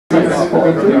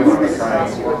Welcome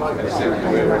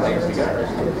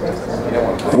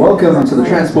to the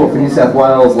Transport for New South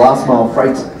Wales Last Mile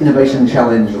Freight Innovation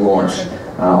Challenge launch.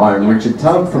 I'm Richard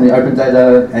Tubb from the Open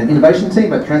Data and Innovation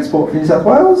team at Transport for New South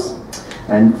Wales.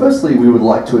 And firstly, we would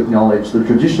like to acknowledge the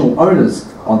traditional owners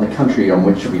on the country on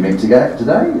which we meet today,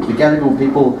 the Gadigal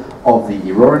people of the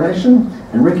Eora Nation,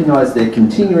 and recognise their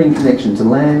continuing connection to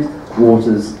land,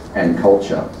 waters and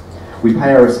culture. We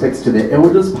pay our respects to their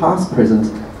elders, past,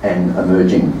 present and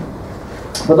emerging.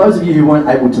 For those of you who weren't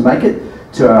able to make it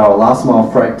to our Last Mile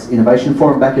Freight Innovation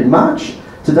Forum back in March,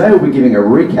 today we'll be giving a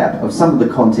recap of some of the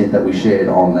content that we shared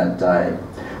on that day.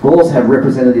 We'll also have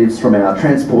representatives from our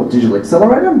Transport Digital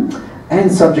Accelerator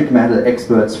and subject matter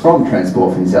experts from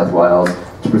Transport for New South Wales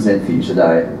to present for you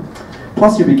today.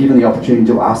 Plus you'll be given the opportunity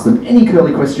to ask them any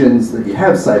curly questions that you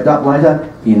have saved up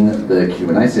later in the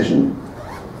Q&A session.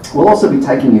 We'll also be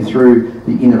taking you through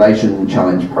the Innovation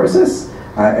Challenge process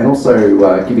and also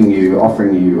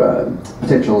offering you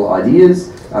potential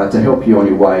ideas to help you on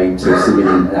your way to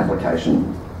submitting an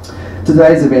application.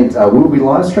 Today's event will be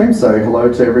live streamed, so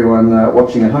hello to everyone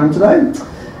watching at home today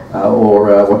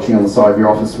or watching on the side of your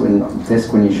office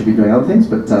desk when you should be doing other things,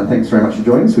 but thanks very much for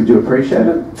joining us, we do appreciate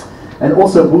it. And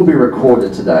also it will be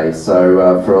recorded today,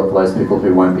 so for those people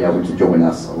who won't be able to join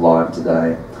us live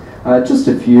today. Just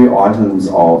a few items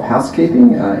of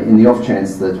housekeeping. In the off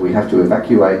chance that we have to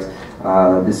evacuate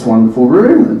this wonderful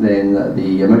room, then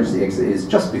the emergency exit is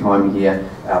just behind me here,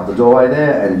 out the doorway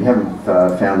there, and if you haven't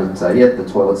found it yet, the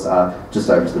toilets are just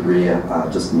over to the rear,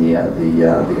 just near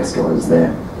the escalators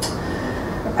there.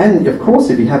 And of course,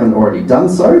 if you haven't already done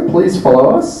so, please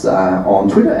follow us on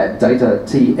Twitter at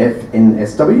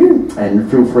DataTFNSW, and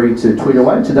feel free to tweet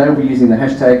away. Today we'll be using the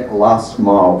hashtag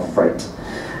LastMileFreight.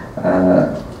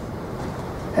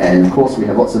 And of course we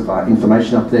have lots of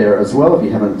information up there as well if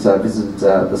you haven't visited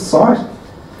the site.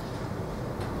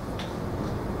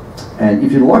 And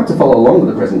if you'd like to follow along with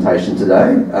the presentation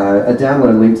today, a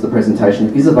download link to the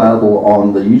presentation is available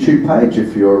on the YouTube page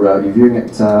if you're viewing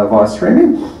it via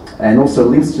streaming. And also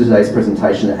links to today's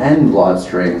presentation and live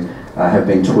stream have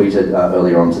been tweeted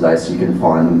earlier on today, so you can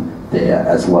find them there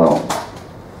as well.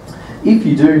 If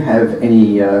you do have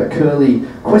any curly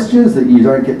questions that you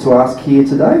don't get to ask here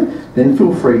today, then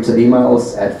feel free to email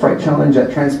us at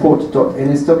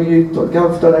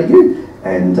freightchallenge@transport.nsw.gov.au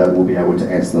and we'll be able to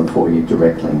answer them for you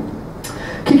directly.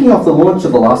 Kicking off the launch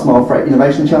of the Last Mile Freight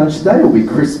Innovation Challenge today will be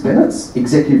Chris Bennett,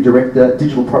 Executive Director,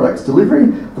 Digital Products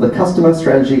Delivery for the Customer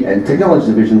Strategy and Technology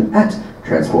Division at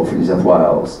Transport for New South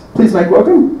Wales. Please make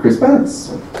welcome Chris Bennett.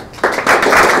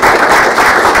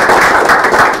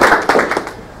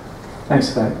 Thanks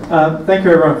for that. Thank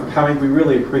you everyone for coming. We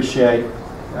really appreciate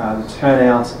the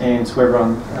turnout, and to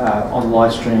everyone on the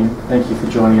live stream, thank you for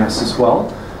joining us as well.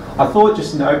 I thought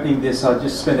just in opening this, I'd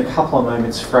just spend a couple of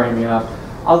moments framing up,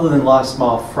 other than Last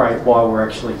Mile Freight, why we're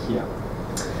actually here.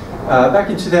 Back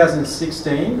in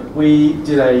 2016, we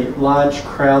did a large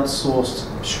crowdsourced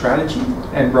strategy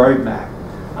and roadmap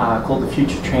called the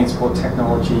Future Transport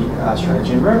Technology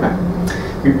Strategy and Roadmap.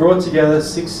 We brought together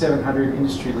 600-700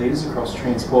 industry leaders across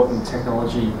transport and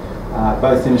technology,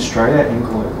 both in Australia and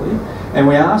globally, and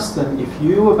we asked them, if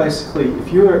you were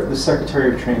the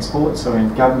Secretary of Transport, so in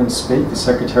government speak, the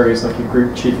Secretary is like a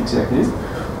group chief executive,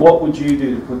 what would you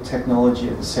do to put technology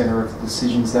at the centre of the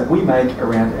decisions that we make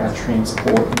around our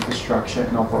transport infrastructure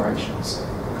and operations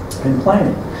and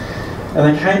planning? And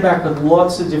they came back with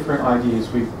lots of different ideas.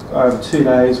 Over 2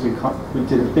 days, we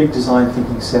did a big design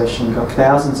thinking session, got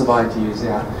thousands of ideas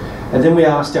out. And then we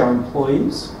asked our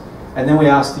employees, and then we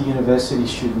asked the university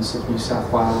students of New South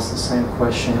Wales the same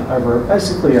question over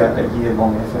basically a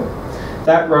year-long effort.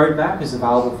 That roadmap is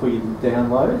available for you to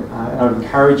download, and I would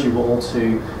encourage you all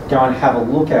to go and have a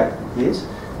look at it,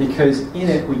 because in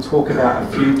it we talk about a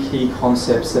few key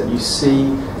concepts that you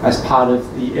see as part of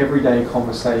the everyday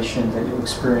conversation that you'll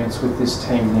experience with this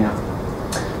team now.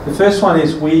 The first one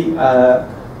is we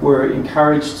were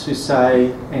encouraged to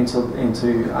say and to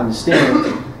understand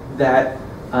that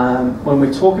when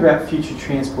we talk about future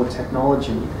transport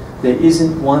technology, there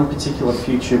isn't one particular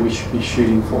future we should be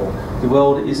shooting for. The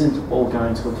world isn't all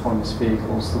going to autonomous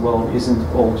vehicles. The world isn't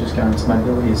all just going to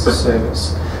mobility as a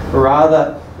service. But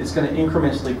rather, it's going to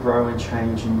incrementally grow and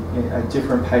change at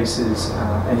different paces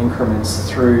and increments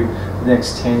through the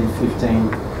next 10, 15,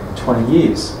 20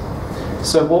 years.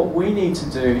 So what we need to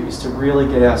do is to really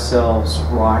get ourselves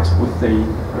right with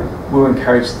we're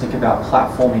encouraged to think about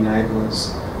platform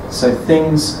enablers. So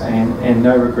things and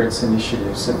no regrets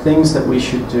initiatives. So things that we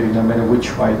should do no matter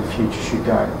which way the future should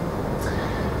go.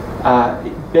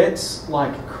 Bets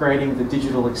like creating the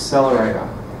digital accelerator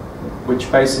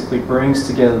which basically brings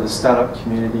together the startup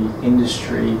community,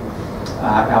 industry,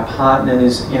 our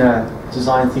partners in a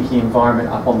design thinking environment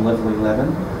up on level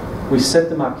 11. We set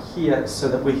them up here so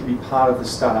that we can be part of the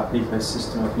startup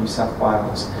ecosystem of New South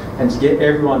Wales and to get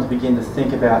everyone to begin to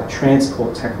think about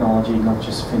transport technology, not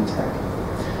just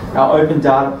fintech. Our open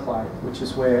data play, which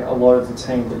is where a lot of the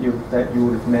team that you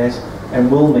would have met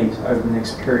and will meet over the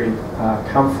next period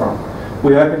come from.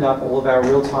 We opened up all of our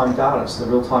real-time data, so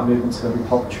the real-time movements of every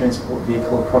public transport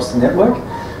vehicle across the network,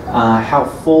 how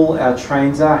full our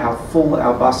trains are, how full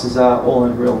our buses are, all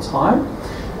in real time.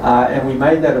 And we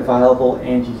made that available,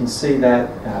 and you can see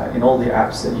that in all the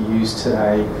apps that you use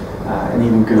today, and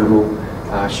even Google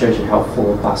shows you how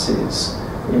full a bus is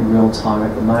in real time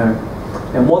at the moment.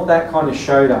 And what that kind of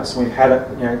showed us, we've had it,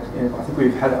 I think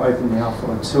we've had it open now for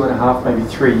 2.5, maybe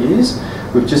 3 years.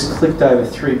 We've just clicked over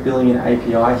 3 billion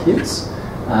API hits,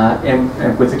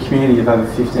 and with a community of over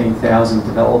 15,000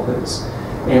 developers.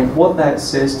 And what that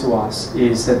says to us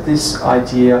is that this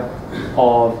idea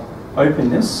of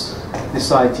openness,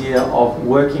 this idea of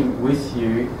working with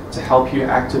you to help you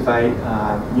activate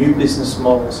new business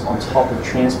models on top of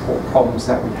transport problems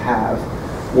that we have,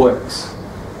 works.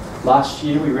 Last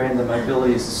year we ran the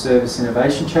Mobility as a Service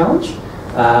Innovation Challenge,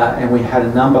 and we had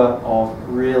a number of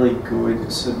really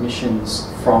good submissions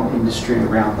from industry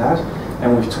around that,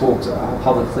 and we've talked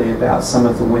publicly about some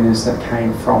of the winners that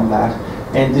came from that,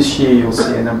 and this year you'll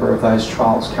see a number of those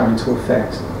trials come into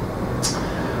effect.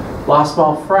 Last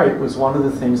mile freight was one of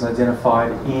the things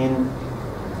identified in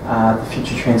the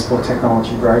Future Transport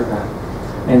Technology Roadmap,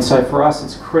 and so for us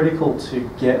it's critical to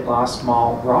get last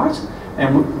mile right,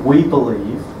 and we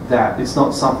believe that it's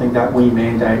not something that we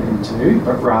mandate and do,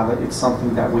 but rather it's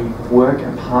something that we work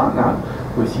and partner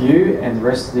with you and the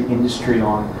rest of the industry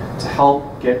on to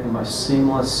help get the most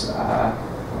seamless,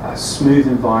 smooth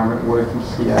environment working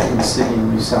here in Sydney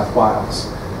and New South Wales.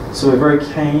 So we're very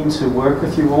keen to work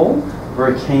with you all,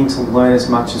 very keen to learn as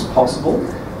much as possible,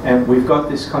 and we've got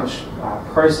this kind of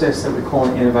process that we call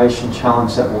an innovation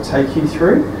challenge that we'll take you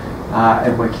through,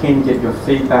 and we're keen to get your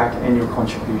feedback and your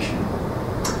contribution.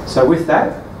 So with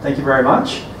that, thank you very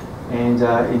much, and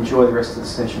enjoy the rest of the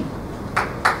session.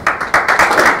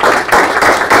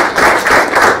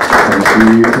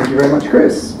 Thank you very much,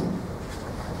 Chris.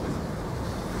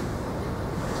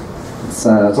 It's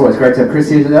always great to have Chris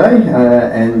here today,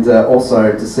 and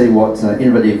also to see what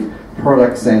innovative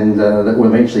products and that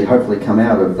will eventually hopefully come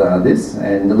out of this,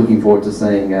 and looking forward to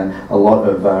seeing a lot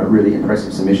of really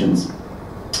impressive submissions.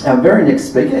 Our very next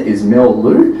speaker is Mel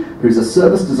Liu, who's a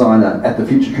service designer at the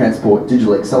Future Transport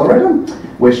Digital Accelerator,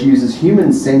 where she uses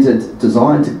human-centered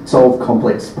design to solve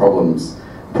complex problems.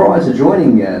 Prior to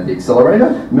joining the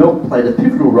accelerator, Mel played a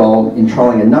pivotal role in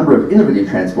trialling a number of innovative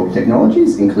transport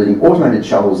technologies, including automated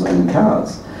shuttles and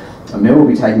cars. Mel will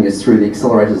be taking us through the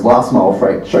accelerator's last mile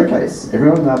freight showcase.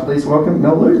 Everyone, please welcome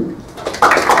Mel Liu.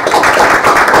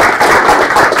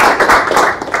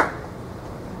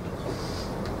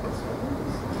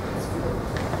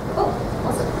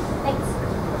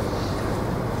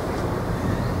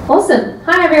 Awesome.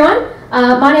 Hi everyone.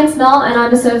 My name's Mel and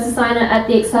I'm a service designer at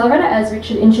the Accelerator, as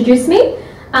Richard introduced me.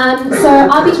 So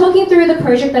I'll be talking through the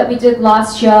project that we did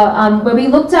last year where we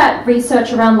looked at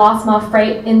research around last mile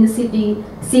freight in the Sydney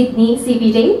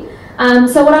CBD.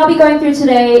 So what I'll be going through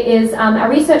today is our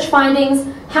research findings,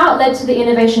 how it led to the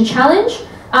Innovation Challenge,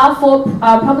 our 4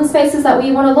 problem spaces that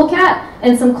we want to look at,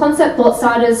 and some concept thought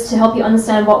starters to help you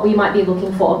understand what we might be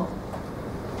looking for.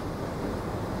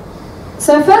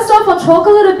 So first off, I'll talk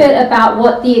a little bit about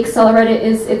what the Accelerator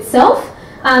is itself.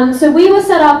 So we were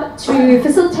set up to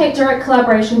facilitate direct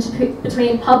collaboration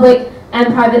between public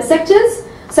and private sectors.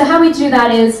 So how we do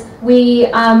that is we,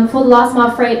 for the Last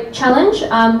Mile Freight Challenge,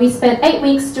 we spent 8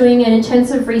 weeks doing an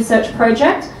intensive research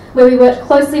project where we worked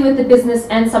closely with the business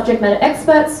and subject matter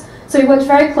experts. So we worked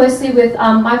very closely with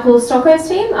Michael Stocko's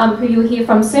team, who you'll hear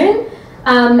from soon.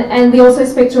 And we also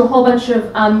spoke to a whole bunch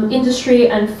of industry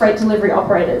and freight delivery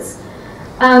operators.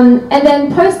 And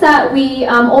then post that, we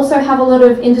also have a lot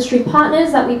of industry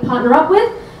partners that we partner up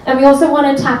with, and we also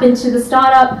want to tap into the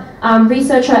startup,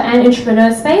 researcher and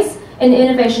entrepreneur space, and the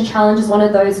Innovation Challenge is one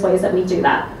of those ways that we do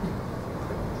that.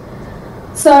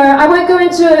 So I won't go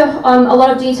into a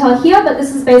lot of detail here, but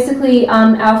this is basically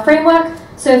our framework.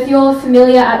 So if you're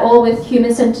familiar at all with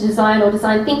human-centered design or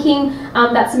design thinking,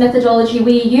 that's a methodology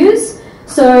we use.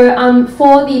 So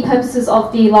for the purposes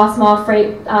of the Last Mile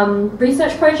Freight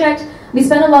research project, we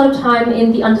spent a lot of time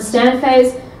in the understand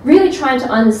phase, really trying to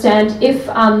understand if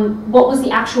what was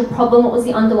the actual problem, what was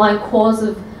the underlying cause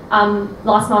of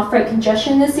last mile freight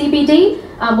congestion in the CBD,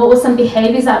 what were some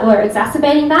behaviours that were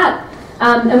exacerbating that,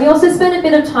 And we also spent a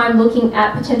bit of time looking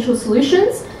at potential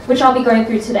solutions, which I'll be going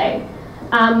through today.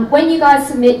 When you guys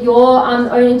submit your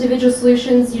own individual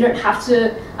solutions, you don't have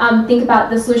to think about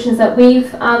the solutions that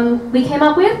we came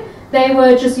up with. They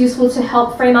were just useful to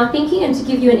help frame our thinking and to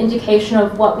give you an indication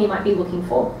of what we might be looking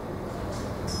for.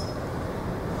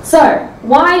 So,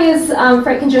 why is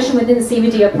freight congestion within the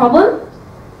CBD a problem?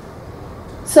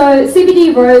 So,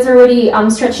 CBD roads are already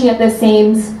stretching at their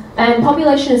seams, and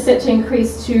population is set to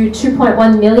increase to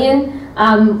 2.1 million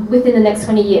within the next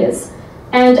 20 years.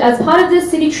 And as part of this,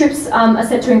 city trips are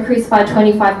set to increase by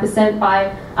 25% by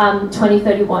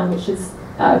 2031, which is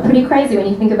pretty crazy when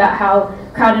you think about how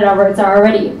crowded our roads are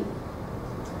already.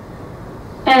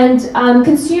 And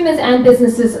consumers and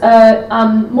businesses are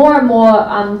more and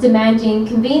more demanding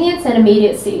convenience and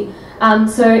immediacy.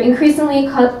 So increasingly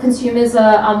consumers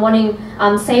are wanting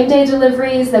same-day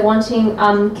deliveries, they're wanting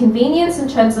convenience in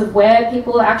terms of where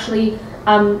people are actually,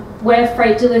 where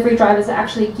freight delivery drivers are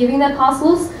actually giving their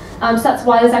parcels. So that's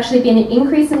why there's actually been an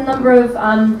increase in the number of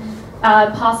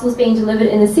parcels being delivered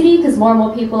in the city, because more and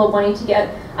more people are wanting to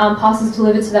get parcels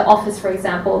delivered to their office, for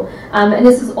example. And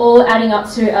this is all adding up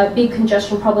to a big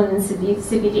congestion problem in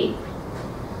CBD.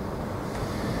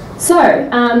 So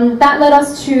that led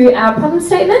us to our problem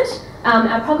statement,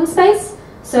 our problem space.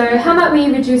 So how might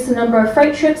we reduce the number of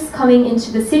freight trips coming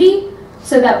into the city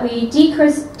so that we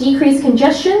decrease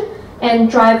congestion and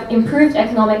drive improved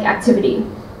economic activity?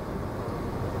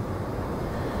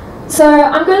 So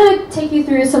I'm going to take you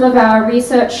through some of our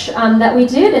research that we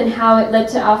did and how it led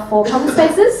to our 4 problem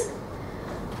spaces.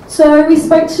 So we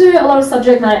spoke to a lot of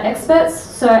subject matter experts.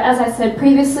 So as I said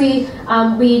previously,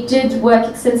 we did work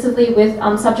extensively with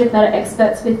subject matter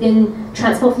experts within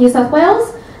Transport for New South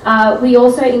Wales. We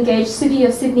also engaged City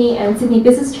of Sydney and Sydney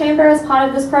Business Chamber as part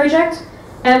of this project.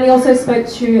 And we also spoke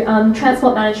to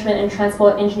transport management and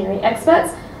transport engineering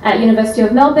experts at University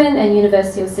of Melbourne and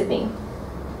University of Sydney.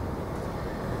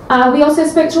 We also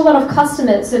spoke to a lot of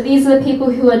customers. So these are the people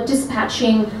who are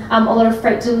dispatching a lot of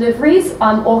freight deliveries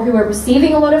or who are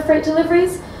receiving a lot of freight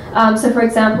deliveries. So for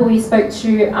example, we spoke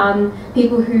to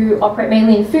people who operate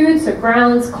mainly in food, so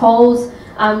grounds, Coles.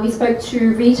 We spoke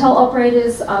to retail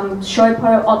operators,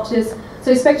 Showpo, Optus.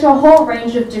 So we spoke to a whole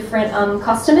range of different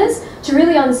customers to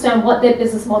really understand what their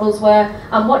business models were,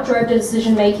 what drove the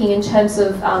decision making in terms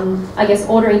of, I guess,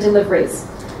 ordering deliveries.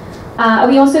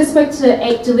 We also spoke to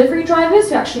 8 delivery drivers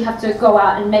who actually have to go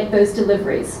out and make those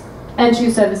deliveries, and 2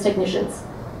 service technicians.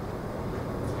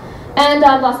 And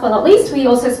last but not least, we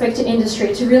also spoke to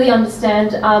industry to really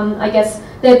understand, I guess,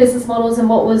 their business models and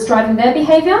what was driving their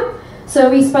behaviour. So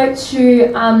we spoke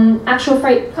to actual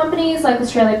freight companies like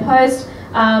Australia Post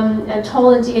and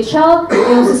Toll and DHL.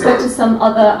 We also spoke to some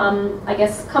other, I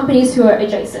guess, companies who are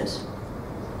adjacent.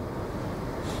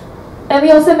 And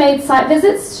we also made site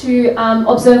visits to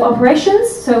observe operations.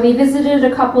 So we visited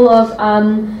a couple of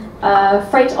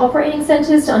freight operating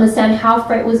centres to understand how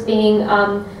freight was being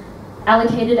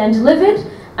allocated and delivered.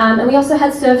 And we also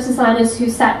had service designers who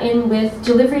sat in with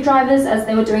delivery drivers as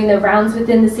they were doing their rounds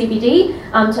within the CBD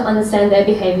to understand their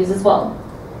behaviours as well.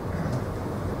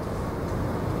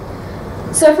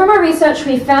 So from our research,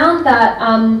 we found that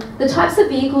the types of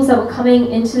vehicles that were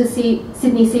coming into the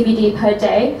Sydney CBD per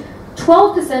day,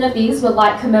 12% of these were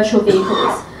light commercial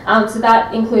vehicles, so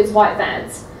that includes white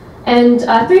vans. And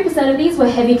 3% of these were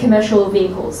heavy commercial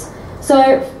vehicles.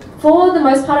 So for the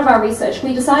most part of our research,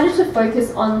 we decided to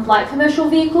focus on light commercial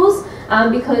vehicles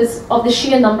because of the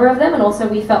sheer number of them, and also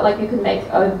we felt like we could make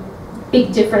a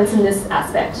big difference in this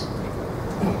aspect.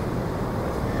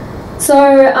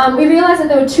 So we realised that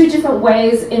there were 2 different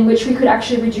ways in which we could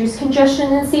actually reduce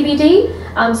congestion in CBD.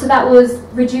 So that was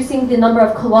reducing the number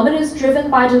of kilometres driven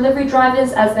by delivery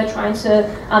drivers as they're trying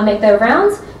to make their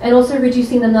rounds, and also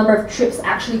reducing the number of trips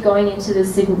actually going into the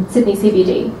Sydney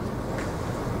CBD.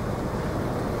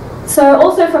 So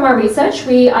also from our research,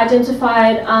 we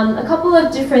identified a couple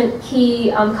of different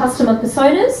key customer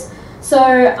personas. So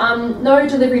no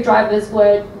delivery drivers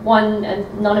were one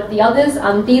and none of the others.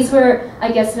 These were,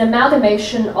 I guess, an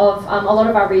amalgamation of a lot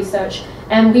of our research,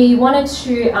 and we wanted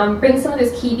to bring some of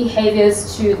those key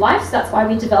behaviours to life, so that's why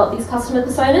we developed these customer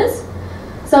personas.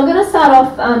 So I'm going to start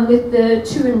off with the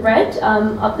 2 in red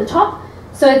up the top.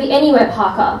 So the Anywhere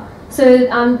Parker. So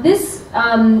this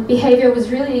behaviour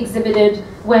was really exhibited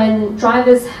when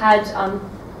drivers had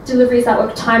deliveries that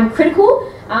were time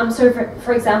critical. So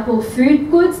for example, food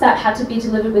goods that had to be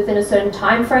delivered within a certain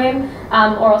time frame,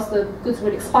 or else the goods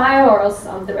would expire, or else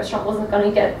the restaurant wasn't going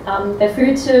to get their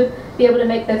food to be able to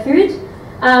make their food.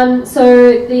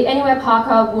 So the Anywhere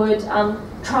Parker would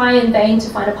try in vain to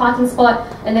find a parking spot,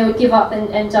 and they would give up and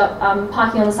end up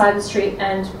parking on the side of the street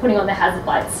and putting on their hazard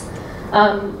lights.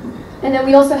 And then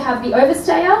we also have the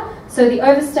overstayer. So the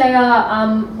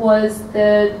overstayer was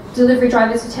the delivery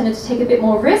drivers who tended to take a bit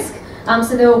more risk.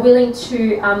 So they were willing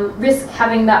to risk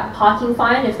having that parking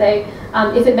fine if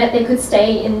it meant they could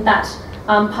stay in that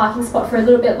parking spot for a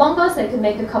little bit longer, so they could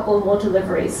make a couple more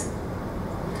deliveries.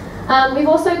 We've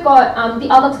also got the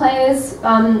other players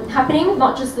happening,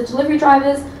 not just the delivery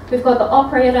drivers. We've got the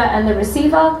operator and the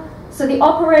receiver. So the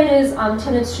operators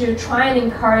tended to try and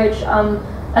encourage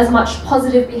as much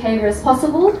positive behaviour as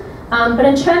possible. But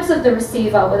in terms of the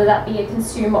receiver, whether that be a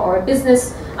consumer or a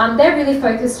business, they're really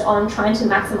focused on trying to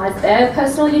maximise their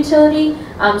personal utility.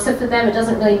 So for them, it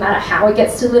doesn't really matter how it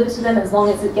gets delivered to them, as long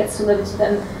as it gets delivered to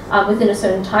them within a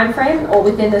certain time frame or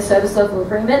within the service level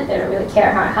agreement. They don't really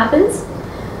care how it happens.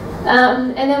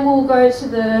 And then we'll go to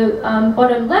the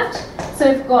bottom left.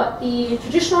 So we've got the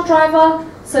traditional driver.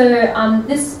 So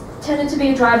this tended to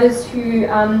be drivers who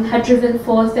had driven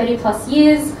for 30 plus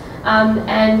years,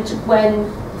 and when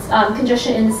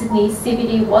congestion in the Sydney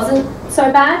CBD wasn't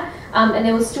so bad, and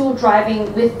they were still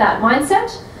driving with that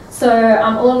mindset. So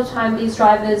a lot of the time these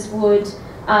drivers would,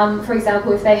 for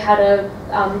example, if they had a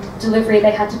delivery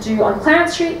they had to do on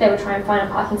Clarence Street, they would try and find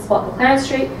a parking spot on Clarence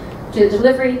Street, do the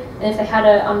delivery, and if they had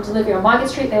a delivery on Margaret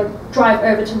Street, they would drive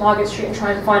over to Margaret Street and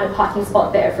try and find a parking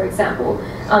spot there, for example.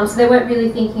 So they weren't really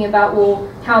thinking about,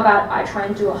 well, how about I try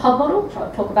and do a hub model, which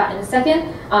I'll talk about in a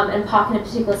second, and park in a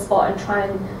particular spot and try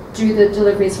and do the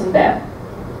deliveries from there.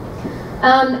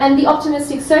 And the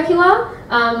optimistic circular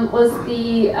was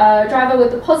the driver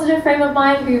with the positive frame of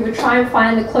mind who would try and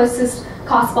find the closest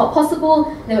car spot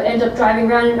possible. They would end up driving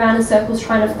round and round in circles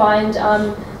trying to find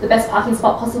the best parking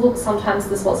spot possible, but sometimes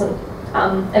this wasn't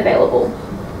available.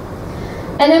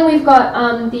 And then we've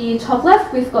got the top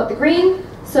left, we've got the green.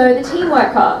 So the team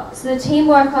worker. So the team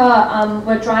worker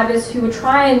were drivers who would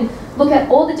try and look at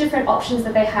all the different options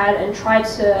that they had and try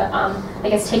to, I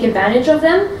guess, take advantage of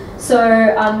them. So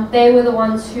they were the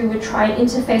ones who would try and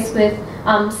interface with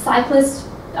cyclist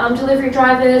delivery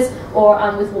drivers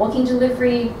or with walking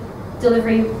delivery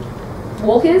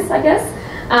walkers, I guess.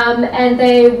 And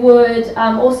they would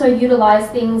also utilize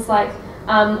things like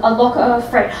a locker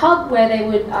freight hub where they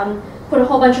would put a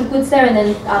whole bunch of goods there, and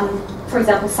then for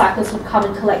example, cyclists would come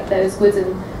and collect those goods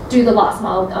and do the last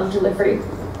mile delivery.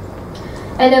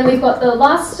 And then we've got the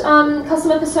last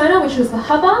customer persona, which was the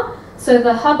hubber. So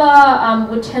the hubber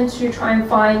would tend to try and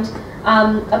find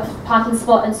a parking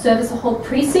spot and service a whole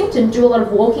precinct and do a lot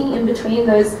of walking in between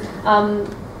those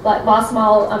like last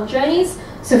mile journeys.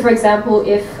 So for example,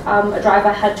 if a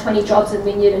driver had 20 jobs in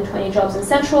Wynyard and 20 jobs in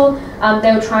Central,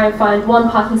 they would try and find one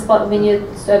parking spot in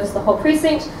Wynyard, service the whole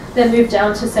precinct, then move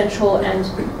down to Central and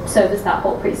service that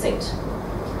whole precinct.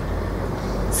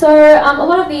 So a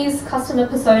lot of these customer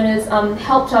personas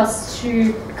helped us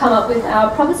to come up with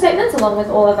our problem statements along with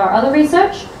all of our other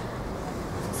research.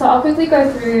 So I'll quickly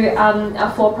go through our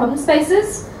 4 problem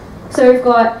spaces. So we've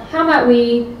got, how might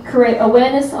we create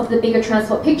awareness of the bigger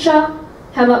transport picture?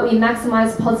 How might we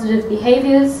maximise positive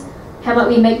behaviours? How might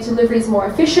we make deliveries more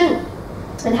efficient?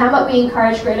 And how might we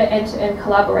encourage greater end-to-end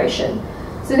collaboration?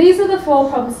 So these are the 4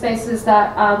 problem spaces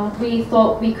that we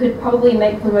thought we could probably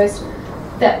make the most,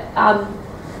 that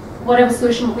whatever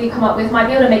solution we come up with might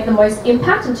be able to make the most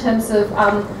impact in terms of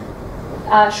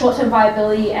short-term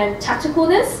viability and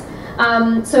tacticalness.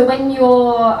 So when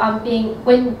you're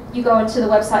when you go onto the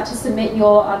website to submit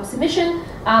your submission,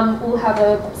 we'll have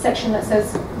a section that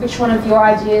says which one of your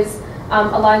ideas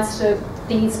aligns to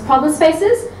these problem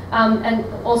spaces. And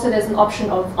also there's an option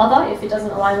of other if it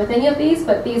doesn't align with any of these,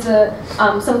 but these are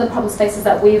some of the problem spaces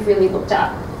that we've really looked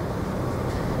at.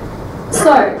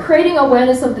 So, creating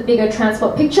awareness of the bigger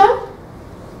transport picture.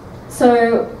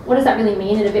 So, what does that really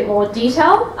mean in a bit more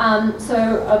detail? So,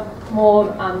 a more,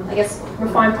 I guess,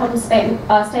 refined problem statement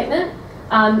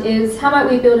is how might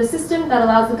we build a system that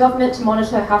allows the government to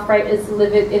monitor how freight is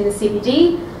delivered in the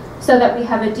CBD so that we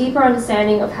have a deeper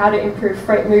understanding of how to improve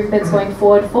freight movements going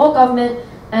forward for government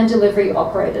and delivery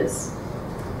operators.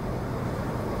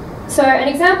 So an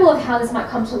example of how this might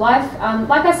come to life,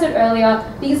 like I said earlier,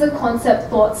 these are concept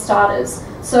thought starters.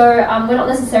 So we're not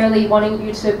necessarily wanting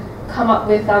you to come up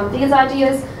with these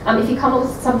ideas. If you come up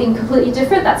with something completely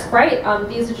different, that's great.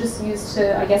 These are just used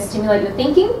to, I guess, stimulate your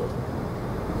thinking.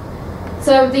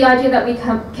 So the idea that we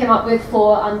came up with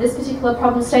for this particular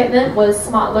problem statement was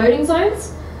smart loading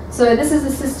zones. So this is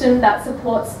a system that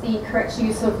supports the correct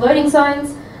use of loading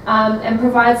zones and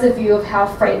provides a view of how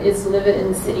freight is delivered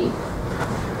in the city.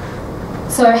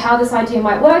 So how this idea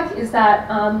might work is that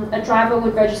a driver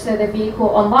would register their vehicle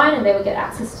online and they would get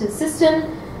access to the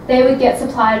system. They would get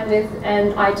supplied with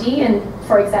an ID and,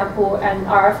 for example, an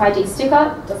RFID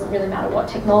sticker. It doesn't really matter what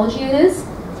technology it is.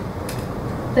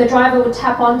 The driver would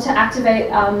tap on to activate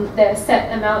their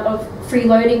set amount of free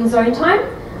loading zone time,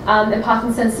 and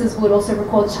parking sensors would also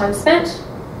record the time spent.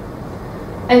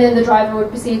 And then the driver would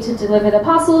proceed to deliver the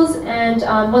parcels, and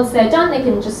once they're done, they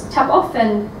can just tap off,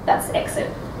 and that's exit.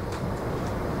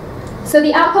 So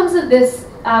the outcomes of this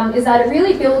is that it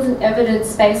really builds an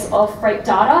evidence base of freight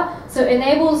data. So it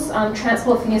enables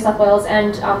Transport for New South Wales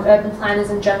and urban planners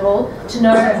in general to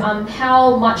know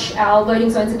how much our loading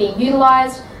zones are being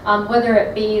utilised, whether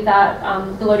it be that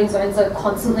the loading zones are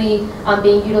constantly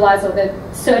being utilised or that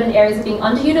certain areas are being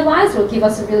underutilised. It will give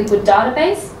us a really good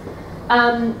database.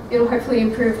 It will hopefully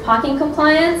improve parking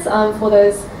compliance for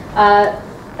those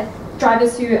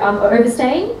drivers who are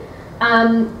overstaying.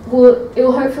 It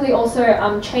will hopefully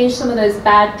also change some of those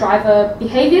bad driver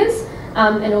behaviours,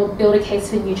 and it will build a case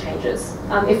for new changes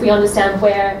if we understand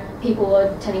where people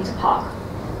are tending to park.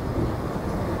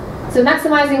 So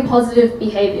maximising positive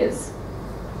behaviours.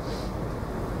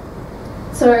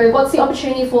 So what's the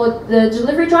opportunity for the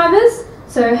delivery drivers?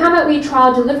 So how about we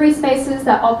trial delivery spaces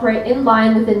that operate in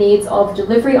line with the needs of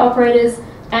delivery operators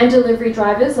and delivery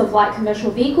drivers of light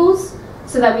commercial vehicles,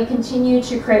 so that we continue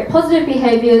to create positive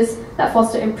behaviours that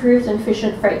foster improved and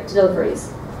efficient freight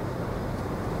deliveries.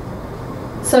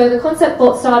 So the concept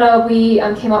thought starter we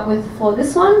came up with for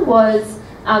this one was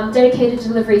dedicated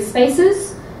delivery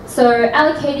spaces. So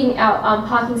allocating out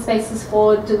parking spaces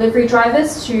for delivery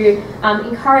drivers to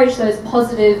encourage those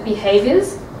positive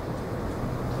behaviours.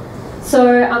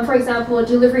 So for example, a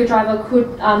delivery driver could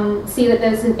see that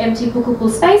there's an empty bookable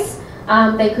space,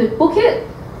 they could book it.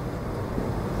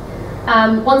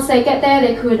 Once they get there,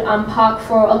 they could park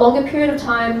for a longer period of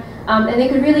time, and they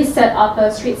could really set up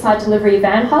a street-side delivery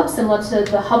van hub, similar to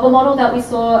the Hubber model that we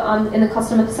saw in the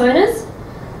customer personas.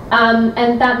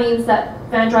 And that means that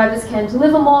van drivers can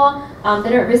deliver more,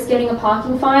 they don't risk getting a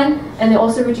parking fine, and they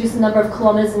also reduce the number of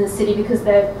kilometres in the city because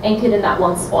they're anchored in that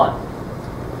one spot.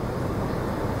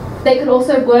 They could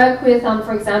also work with,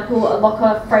 for example, a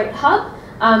locker freight hub,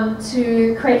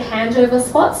 to create handover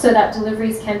spots so that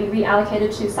deliveries can be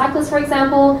reallocated to cyclists, for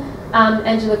example,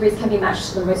 and deliveries can be matched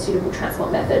to the most suitable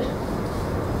transport method.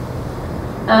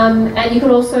 And you could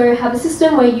also have a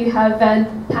system where you have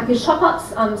van package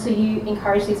top-ups, so you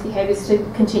encourage these behaviours to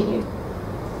continue.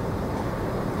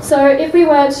 So if we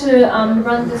were to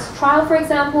run this trial, for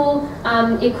example,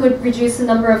 it could reduce the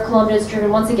number of kilometres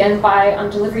driven once again by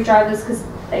delivery drivers because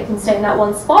they can stay in that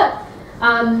one spot.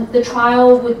 The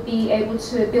trial would be able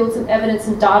to build some evidence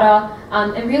and data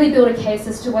and really build a case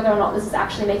as to whether or not this is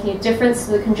actually making a difference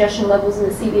to the congestion levels in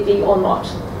the CBD or not.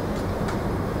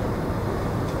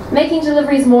 Making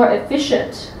deliveries more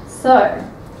efficient. So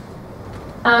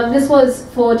this was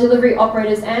for delivery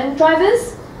operators and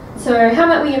drivers. So how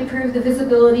might we improve the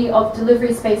visibility of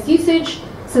delivery space usage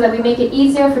so that we make it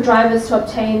easier for drivers to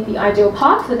obtain the ideal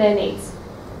park for their needs?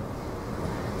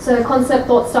 So the concept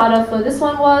thought starter for this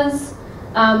one was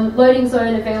loading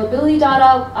zone availability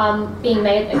data being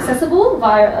made accessible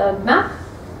via a map.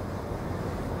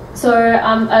 So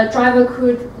a driver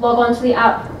could log on to the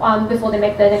app before they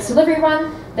make their next delivery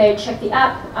run. They check the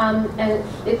app and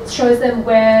it shows them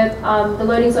where the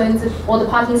loading zones or the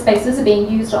parking spaces are being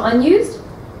used or unused.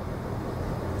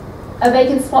 A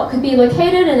vacant spot could be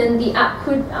located and then the app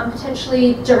could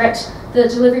potentially direct the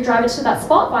delivery driver to that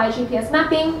spot via GPS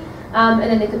mapping, and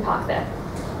then they could park there.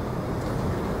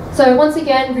 So once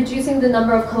again, reducing the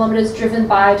number of kilometres driven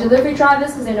by delivery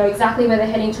drivers because they know exactly where they're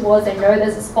heading towards, they know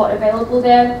there's a spot available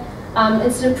there.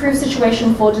 It's an improved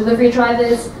situation for delivery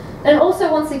drivers. And it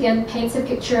also, once again, paints a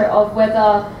picture of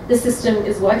whether the system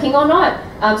is working or not.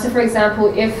 So for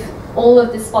example, if all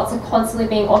of the spots are constantly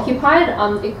being occupied,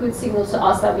 it could signal to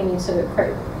us that we need to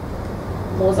create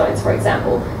more zones, for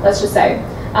example, let's just say.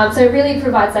 So it really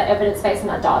provides that evidence base and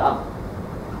that data.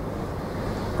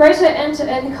 Greater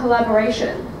end-to-end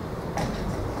collaboration.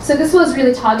 So this was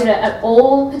really targeted at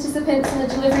all participants in the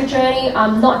delivery journey,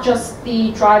 not just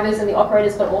the drivers and the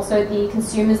operators, but also the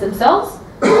consumers themselves.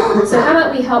 So how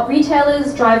about we help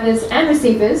retailers, drivers, and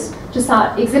receivers to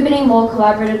start exhibiting more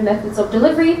collaborative methods of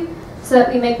delivery so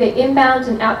that we make their inbound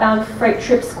and outbound freight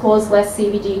trips cause less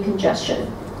CBD congestion.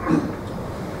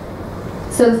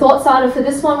 So the thought starter for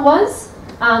this one was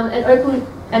an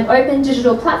open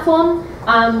digital platform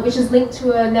which is linked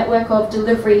to a network of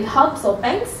delivery hubs or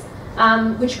banks,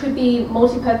 which could be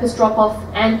multi-purpose drop-off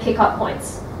and pick-up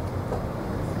points.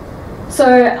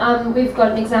 So we've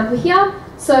got an example here.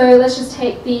 So let's just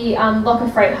take the locker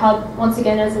freight hub once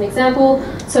again as an example.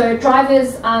 So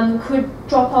drivers could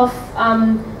drop off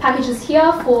packages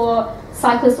here for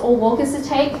cyclists or walkers to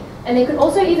take, and they could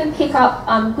also even pick up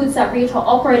goods that retail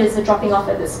operators are dropping off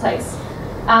at this place.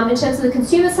 In terms of the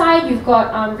consumer side, you've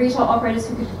got retail operators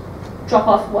who could drop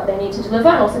off what they need to deliver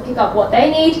and also pick up what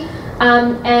they need.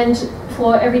 And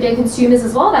for everyday consumers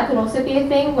as well, that could also be a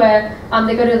thing where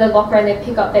they go to the locker and they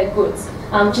pick up their goods,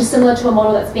 just similar to a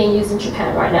model that's being used in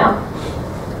Japan right now.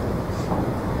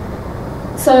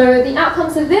 So the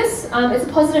outcomes of this, it's a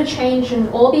positive change in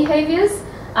all behaviours.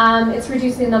 It's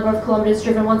reducing the number of kilometres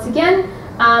driven once again,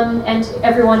 and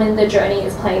everyone in the journey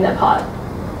is playing their part.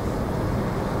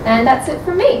 And that's it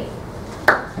from me.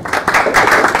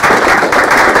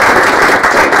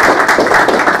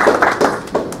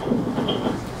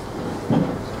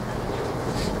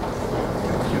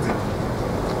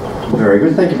 Very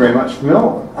good, thank you very much,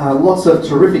 Mel. Lots of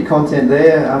terrific content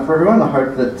there for everyone. I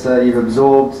hope that you've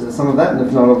absorbed some of that, and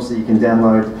if not, obviously you can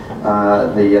download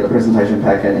the presentation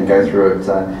pack and go through it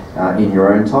in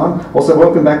your own time. Also,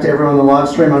 welcome back to everyone on the live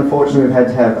stream. Unfortunately, we've had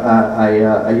to have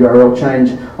a URL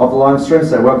change of the live stream,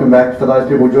 so welcome back for those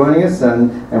people joining us,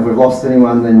 and if we've lost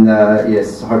anyone, then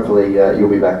yes, hopefully you'll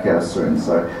be back soon.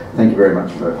 So thank you very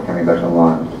much for coming back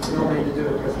online.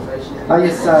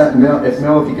 Yes, Mel,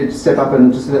 if you could step up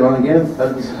and just do that one again,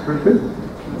 that'd be pretty good.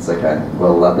 That's okay.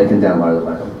 Well, they can download it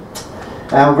later.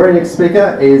 Our very next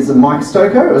speaker is Mike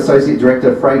Stoko, Associate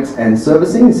Director of Freight and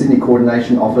Servicing, Sydney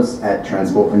Coordination Office at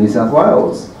Transport for New South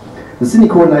Wales. The Sydney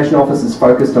Coordination Office is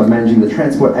focused on managing the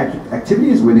transport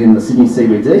activities within the Sydney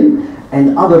CBD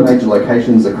and other major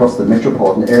locations across the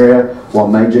metropolitan area while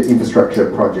major infrastructure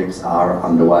projects are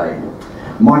underway.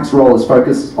 Mike's role is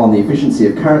focused on the efficiency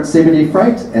of current CBD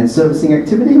freight and servicing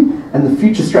activity and the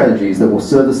future strategies that will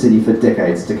serve the city for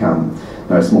decades to come.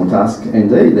 No small task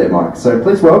indeed there, Mike. So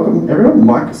please welcome everyone,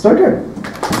 Mike Stoko.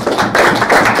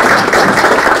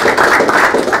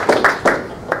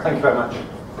 Thank you very much.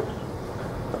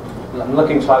 I'm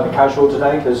looking slightly casual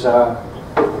today because,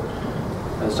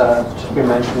 as just been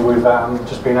mentioned, we've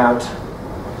just been out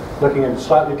looking at a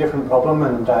slightly different problem,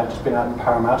 and just been out in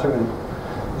Parramatta. And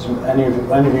any of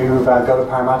you who've go to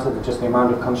Parramatta, just the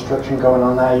amount of construction going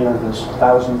on there, you know, there's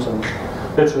thousands and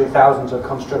literally thousands of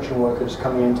construction workers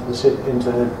coming into the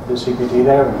CBD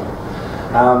there,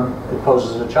 and it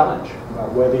poses a challenge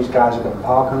about where these guys are going to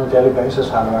park on a daily basis,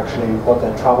 how to actually, what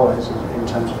their travel is in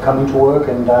terms of coming to work,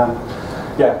 and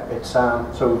yeah, it's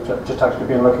so just actually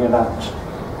been looking at that. It's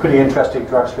pretty interesting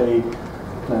to actually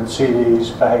see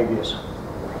these behaviours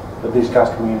that these guys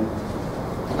coming in.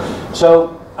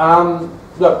 So.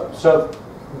 Look, so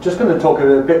just going to talk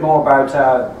a bit more about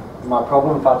my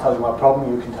problem. If I tell you my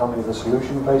problem, you can tell me the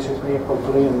solution, basically,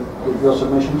 hopefully, in your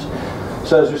submissions.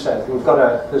 So as we said, we've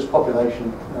got this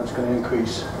population that's going to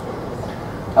increase,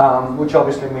 which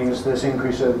obviously means this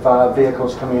increase of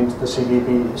vehicles coming into the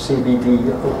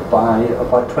CBD by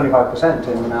about 25%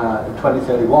 in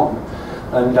 2031.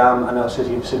 And I know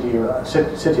City of Sydney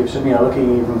are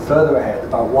looking even further ahead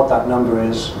about what that number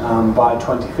is by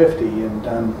 2050,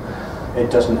 and it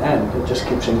doesn't end. It just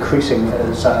keeps increasing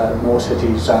as more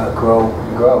cities grow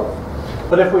and grow.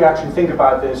 But if we actually think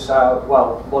about this,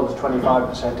 well, what is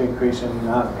 25% increase in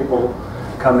people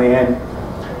coming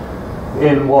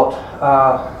in what,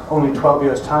 only 12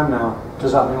 years' time now?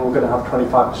 Does that mean we're going to have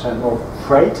 25% more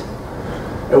freight?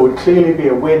 It would clearly be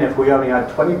a win if we only had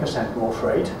 20% more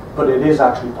freight, but it is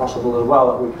actually possible as well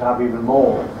that we could have even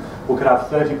more. We could have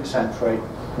 30% freight.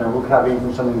 We could have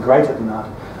even something greater than that,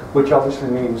 which obviously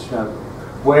means,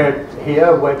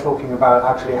 we're talking about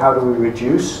actually how do we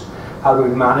reduce, how do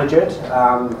we manage it,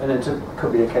 and it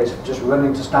could be a case of just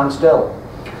running to stand still.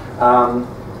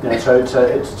 So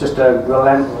it's just a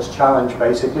relentless challenge,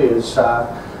 basically, as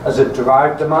a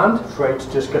derived demand. Freight's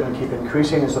just going to keep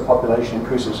increasing as the population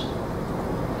increases.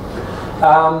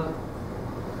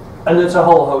 And there's a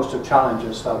whole host of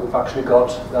challenges that we've actually got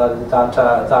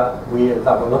that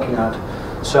we're looking at.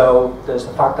 So there's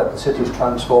the fact that the city is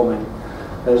transforming.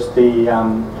 There's the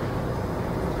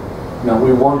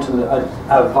we want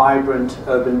a vibrant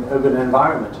urban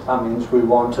environment. That means we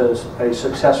want a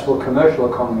successful commercial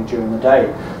economy during the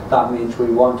day. That means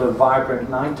we want a vibrant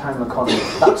nighttime economy.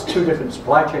 That's two different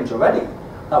supply chains already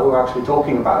that we're actually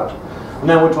talking about. And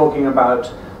then we're talking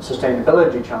about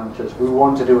sustainability challenges. We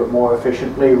want to do it more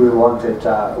efficiently. We want it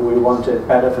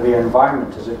better for the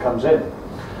environment as it comes in.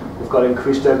 We've got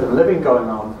increased urban living going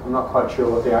on. I'm not quite sure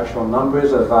what the actual number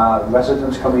is of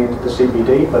residents coming into the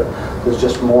CBD, but there's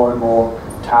just more and more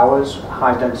towers,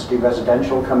 high density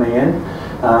residential coming in,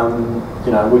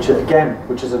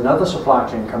 which is another supply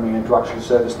chain coming in to actually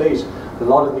service these. A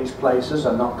lot of these places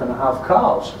are not going to have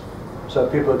cars. So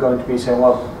people are going to be saying,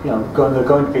 well, they're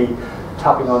going to be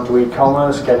tapping onto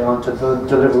e-commerce, getting onto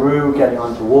Deliveroo, getting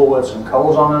onto Woolworths and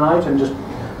Coles on a night, and just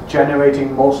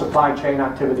generating more supply chain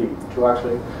activity to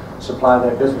actually supply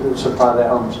their business, supply their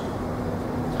homes.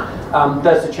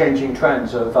 There's the changing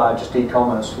trends of just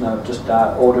e-commerce, just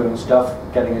ordering stuff,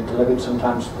 getting it delivered,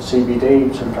 sometimes to the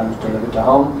CBD, sometimes delivered to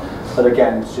home, but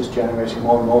again, it's just generating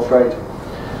more and more freight.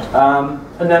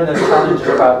 And then there's challenges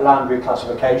about land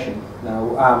reclassification.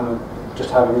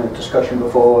 Just having a discussion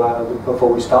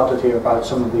before we started here about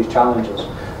some of these challenges,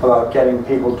 about getting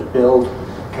people to build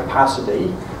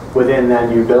capacity within their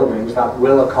new buildings that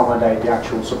will accommodate the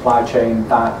actual supply chain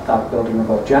that building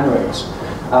above generates.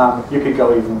 You could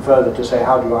go even further to say,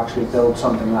 how do you actually build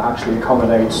something that actually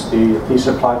accommodates the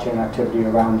supply chain activity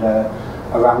around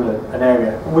an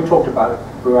area? We talked about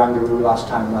Barangaroo last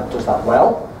time, that does that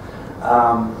well.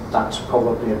 That's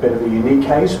probably a bit of a unique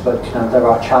case, but there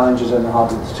are challenges in the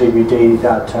heart of the CBD,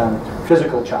 that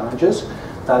physical challenges,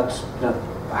 that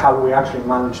how do we actually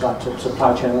manage that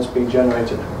supply chain that's being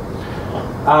generated.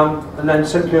 And then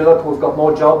simply look, we've got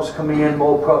more jobs coming in,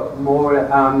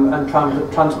 and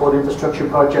transport infrastructure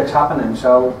projects happening.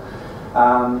 So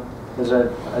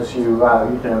as you've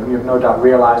no doubt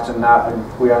realised,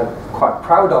 and we are quite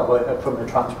proud of it from a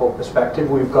transport perspective,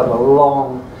 we've got a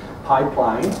long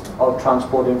pipeline of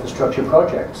transport infrastructure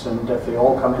projects, and if they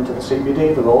all come into the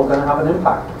CBD, they're all going to have an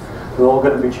impact. They're all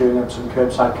going to be chewing up some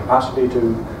curbside capacity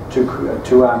to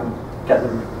get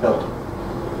them built.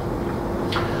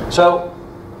 So.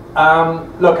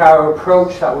 Look, our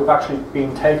approach that we've actually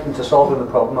been taking to solving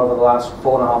the problem over the last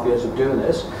 4.5 years of doing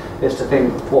this is to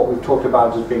think what we've talked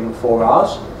about as being 4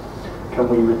 Rs. Can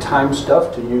we retime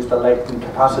stuff to use the latent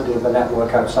capacity of the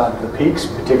network outside of the peaks,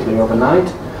 particularly overnight?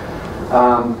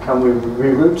 Can we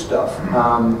reroute stuff?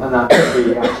 And that could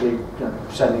be actually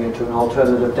sending it to an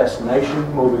alternative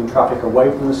destination, moving traffic away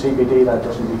from the CBD that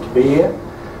doesn't need to be here.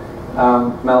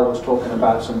 Mel was talking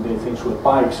about some of the things with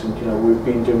bikes, and we've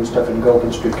been doing stuff in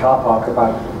Goulburn Street car park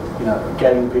about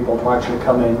getting people to actually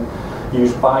come in,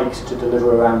 use bikes to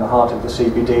deliver around the heart of the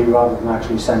CBD rather than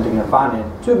actually sending a van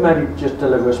in to maybe just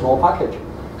deliver a small package.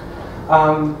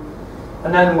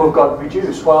 And then we've got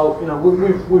reduce. Well,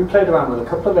 we've played around with a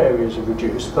couple of areas of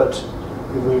reduce, but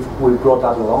we've brought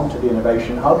that along to the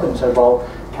Innovation Hub and said, well,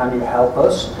 can you help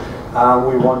us?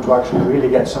 We want to actually really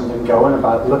get something going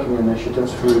about looking at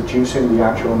initiatives for reducing the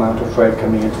actual amount of freight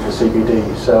coming into the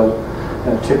CBD. So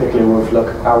typically we've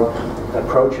looked, our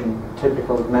approach in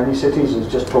typical of many cities is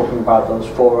just talking about those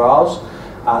 4 Rs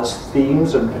as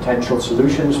themes and potential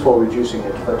solutions for reducing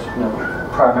it. But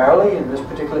primarily in this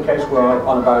particular case we're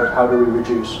on about how do we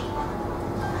reduce.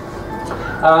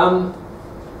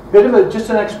 Bit of just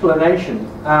an explanation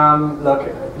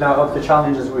of the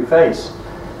challenges we face.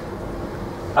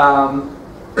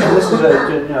 This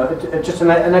is just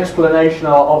an explanation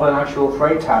of an actual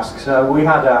freight task. So we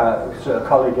had a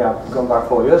colleague going back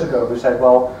 4 years ago who said,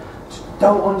 well,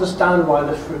 don't understand why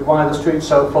the street's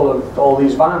so full of all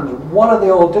these vans. What are they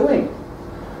all doing?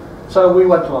 So we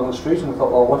went along the street and we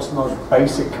thought, well, what's the most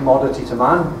basic commodity to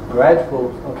man? Bread.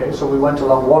 Well, okay, so we went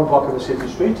along one block of the city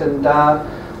street and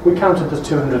we counted there's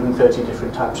 230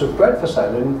 different types of bread for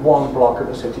sale in one block of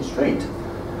the city street.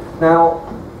 Now,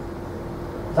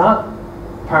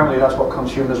 apparently that's what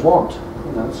consumers want.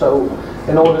 So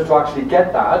in order to actually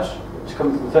get that, it's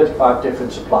coming from 35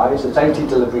 different suppliers, it's 80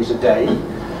 deliveries a day.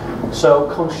 So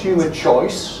consumer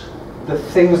choice, the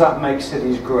things that make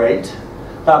cities great,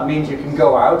 that means you can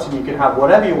go out and you can have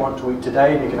whatever you want to eat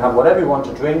today, and you can have whatever you want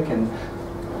to drink, and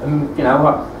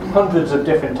hundreds of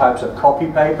different types of copy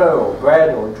paper or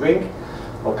bread or drink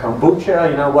or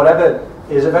kombucha, whatever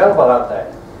is available out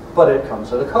there. But it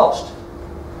comes at a cost.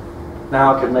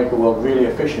 Now I could make the world really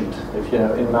efficient if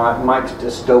in Mike's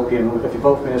dystopian, if you've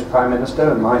both been as Prime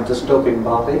Minister and my dystopian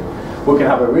party, we can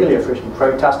have a really efficient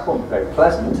freight task, won't be very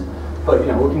pleasant, but we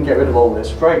can get rid of all this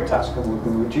freight task and we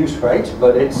can reduce freight,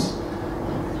 but it's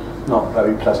not a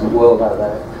very pleasant world out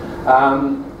there.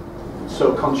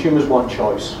 So consumers want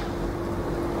choice,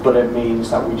 but it means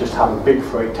that we just have a big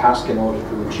freight task in order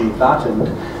to achieve that, and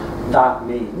that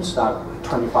means that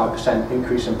 25%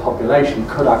 increase in population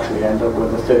could actually end up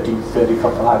with a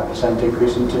 30-35%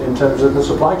 increase in terms of the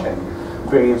supply chain.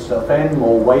 Bringing stuff in,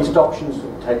 more waste options,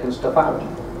 taking stuff out.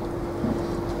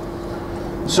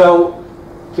 So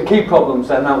the key problems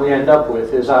then that we end up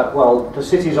with is that, well, the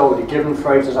city's already given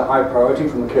freight as a high priority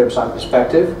from a curbside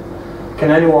perspective. Can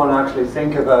anyone actually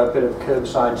think of a bit of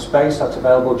curbside space that's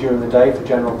available during the day for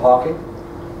general parking?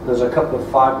 There's a couple of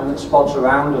 5-minute spots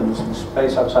around and some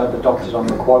space outside the doctors on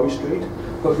Macquarie Street,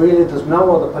 but really there's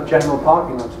no other general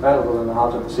parking that's available in the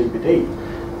heart of the CBD.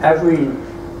 Every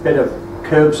bit of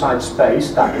curbside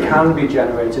space that can be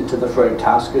generated to the freight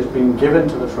task has been given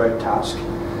to the freight task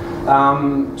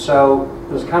So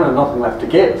there's kind of nothing left to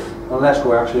give unless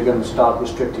we're actually going to start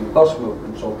restricting bus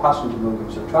movements or passenger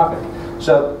movements of traffic.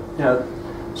 So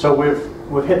so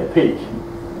we've hit the peak.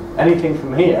 Anything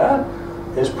from here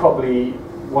is probably,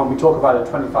 when we talk about a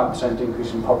 25%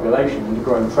 increase in population and a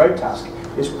growing trade task,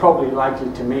 is probably likely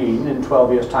to mean in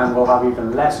 12 years' time we'll have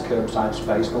even less curbside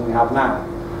space than we have now.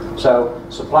 So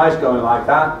supply's going like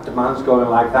that, demand's going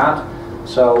like that.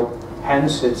 So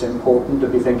hence it's important to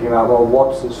be thinking about, well,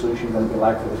 what's the solution going to be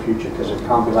like for the future, because it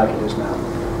can't be like it is now.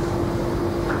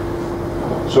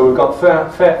 So we've got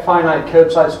finite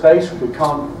curbside space. We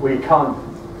can't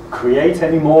create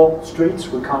any more streets.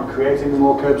 We can't create any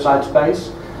more curbside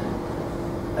space,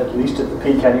 at least at the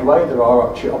peak anyway. There are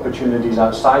opportunities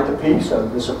outside the peak, so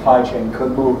the supply chain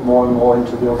could move more and more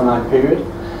into the overnight period.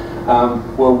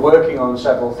 We're working on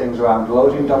several things around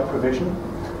loading dock provision,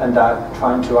 and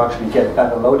trying to actually get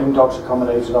better loading docks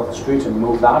accommodated off the street and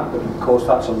move that, but of course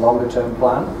that's a longer term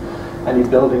plan. Any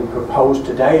building proposed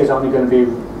today is only going to be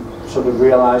sort of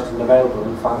realised and available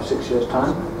in 5 or 6 years'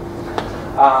 time.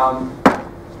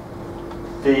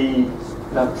 The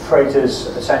freight is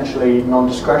essentially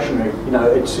non-discretionary.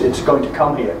 It's going to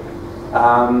come here.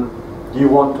 You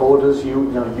want orders, you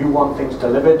want things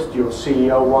delivered, your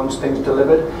CEO wants things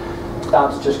delivered.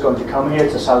 That's just going to come here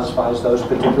to satisfy those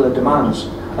particular demands.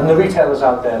 And the retailers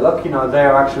out there, look,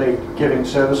 they're actually giving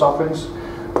service offerings.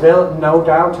 They'll, no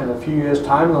doubt, in a few years'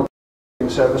 time, they'll be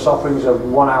giving service offerings of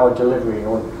 1 hour delivery,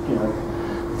 or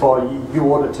for you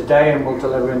order today and we'll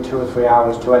deliver in 2 or 3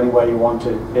 hours to anywhere you want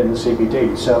it in the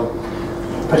CBD. So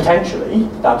potentially,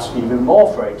 that's even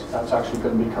more freight that's actually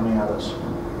going to be coming at us.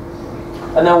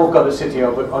 And now we've got a city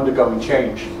undergoing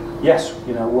change. Yes,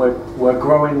 we're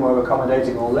growing, we're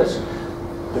accommodating all this.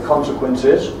 The consequence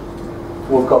is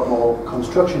we've got more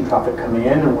construction traffic coming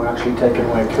in, and we're actually taking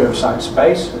away curbside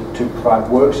space to provide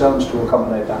work zones to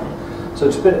accommodate that. So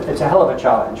it's a hell of a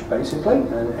challenge, basically,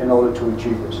 in order to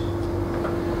achieve this.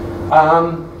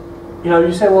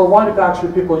 You say, well, why do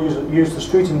actually people use the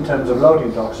street in terms of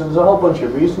loading docks? And there's a whole bunch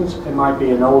of reasons. It might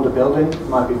be an older building. It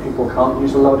might be people can't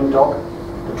use a loading dock.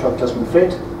 The truck doesn't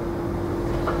fit.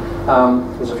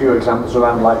 There's a few examples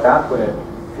around like that where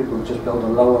people just build a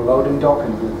lower loading dock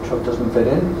and the truck doesn't fit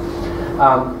in.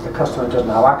 The customer doesn't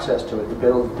have access to it.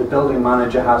 The building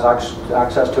manager has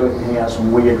access to it, and he has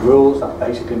some weird rules that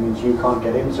basically means you can't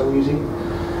get in so easy.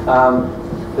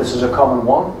 This is a common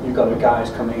one. You've got guys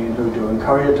coming in who are doing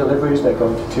courier deliveries. They're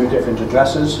going to 2 different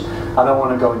addresses. I don't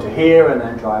want to go into here and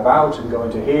then drive out and go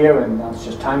into here, and that's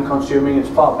just time consuming. It's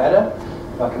far better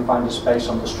if I can find a space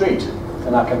on the street,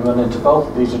 and I can run into both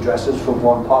of these addresses from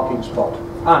one parking spot,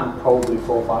 and probably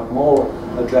 4 or 5 more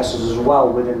addresses as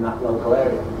well within that local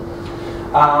area.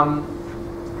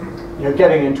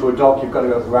 Getting into a dock, you've got to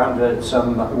go around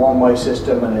some one-way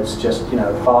system, and it's just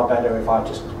far better if I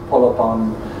just pull up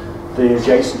on the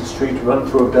adjacent street, run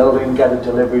through a building, get a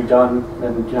delivery done,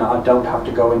 and I don't have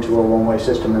to go into a one-way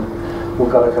system. And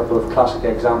we've got a couple of classic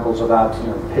examples of that.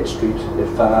 Pitt Street,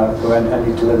 if for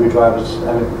any delivery drivers,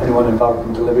 anyone involved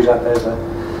in deliveries out there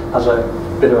has a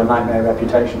bit of a nightmare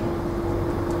reputation.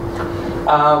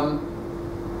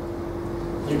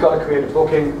 You've got to create a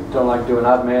booking. Don't like doing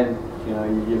admin.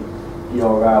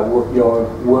 Your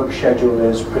work schedule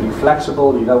is pretty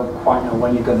flexible. You don't quite know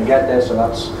when you're going to get there, so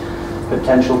that's a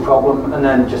potential problem. And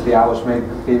then just the hours may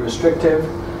be restrictive.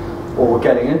 Or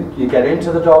you get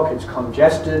into the dock, it's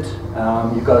congested.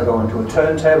 You've got to go into a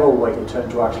turntable, wait your turn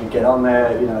to actually get on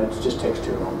there. It just takes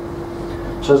too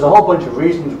long. So there's a whole bunch of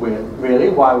reasons really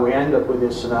why we end up with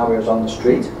these scenarios on the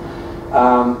street.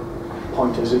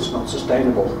 Point is, it's not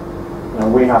sustainable.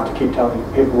 We have to keep telling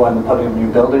people when they're putting up new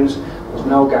buildings, there's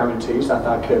no guarantees that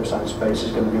curbside space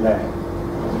is going to be there.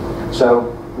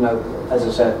 So, as I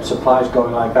said, supply's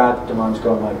going like that, demand's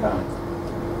going like that.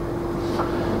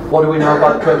 What do we know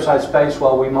about curbside space?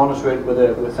 Well, we monitor it with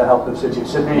the help of the City of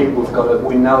Sydney.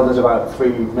 We know there's about 3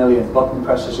 million button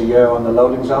presses a year on the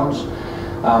loading zones.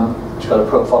 It's got a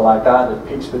profile like that. It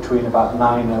peaks between about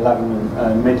 9, 11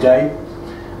 and midday.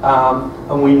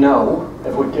 And we know,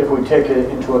 if we take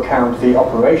into account the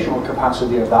operational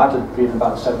capacity of that, it being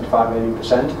about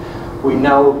 75–80%, we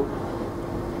know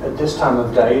at this time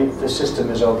of day the system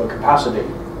is over capacity.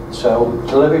 So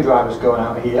delivery drivers going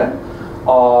out here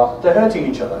they're hurting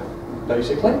each other,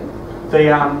 basically.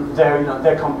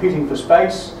 They're competing for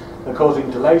space. They're causing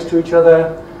delays to each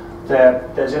other.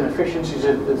 There's inefficiencies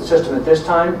in the system at this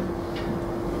time.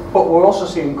 But we're also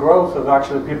seeing growth of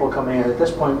actually people coming in at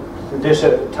this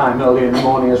time early in the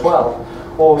morning as well.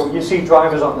 Or you see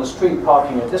drivers on the street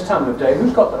parking at this time of day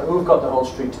who've got the whole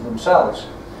street to themselves.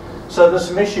 So there's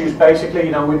some issues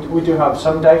basically. We do have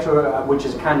some data which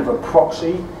is kind of a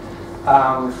proxy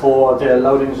for the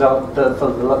loading zone,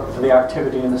 for the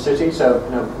activity in the city. So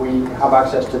we have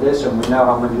access to this, and we know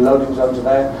how many loading zones are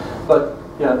there. But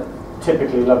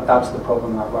typically, look, that's the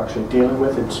problem that we're actually dealing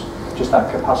with. It's just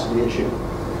that capacity issue.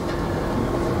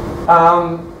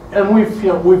 And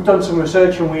we've done some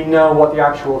research, and we know what the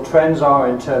actual trends are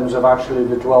in terms of actually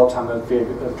the dwell time of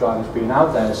drivers being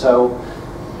out there. So,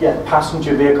 yeah,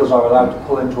 passenger vehicles are allowed to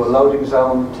pull into a loading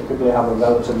zone, typically have a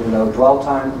relatively low dwell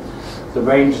time. The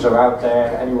rangers are out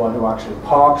there. Anyone who actually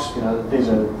parks, these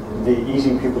are the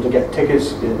easy people to get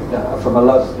tickets from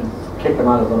kick them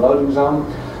out of the loading zone.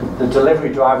 The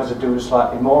delivery drivers are doing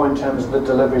slightly more in terms of the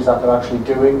deliveries that they're actually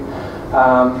doing.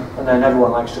 And then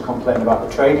everyone likes to complain about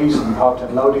the tradies and parked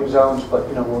at loading zones, but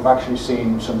we've actually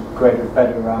seen some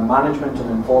better management and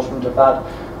enforcement of that,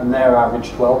 and their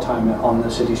average dwell time on the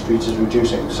city streets is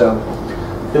reducing. So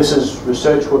this is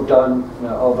research we've done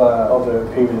over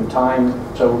a period of time,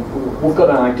 so we've got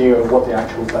an idea of what the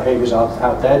actual behaviours are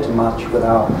out there to match with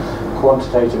our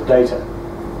quantitative data.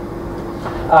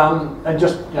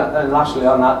 And lastly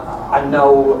on that, I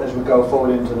know as we go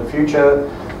forward into the future,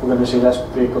 we're going to see less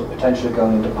vehicles potentially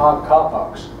going into car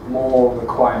parks, more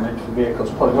requirement for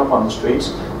vehicles pulling up on the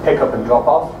streets, pick up and drop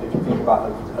off. If you think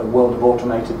about a world of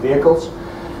automated vehicles,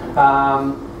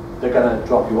 they're going to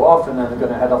drop you off and then they're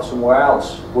going to head off somewhere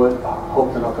else. I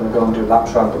hope they're not going to go and do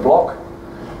laps around the block.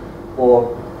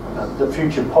 Or the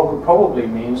future probably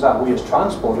means that we as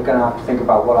transport are going to have to think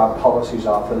about what our policies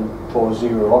are for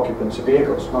zero occupancy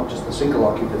vehicles, not just the single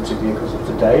occupancy vehicles of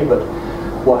today, but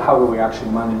how do we actually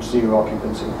manage zero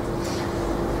occupancy?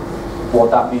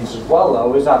 What that means as well,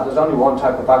 though, is that there's only one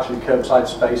type of actually curbside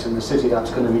space in the city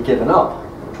that's going to be given up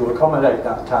to accommodate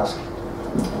that task.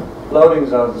 Loading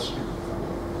zones.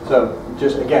 So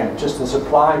just the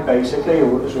supply basically,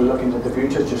 as we look into the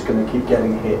future, is just going to keep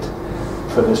getting hit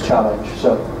for this challenge.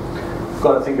 So we've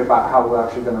got to think about how we're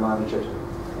actually going to manage it.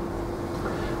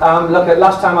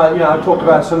 Last time I talked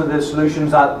about some of the solutions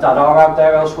that are out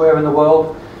there elsewhere in the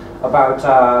world, about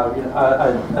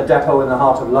a depot in the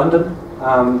heart of London,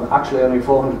 actually only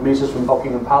 400 metres from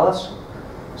Buckingham Palace.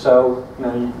 So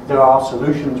there are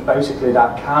solutions basically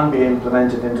that can be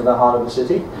implemented into the heart of the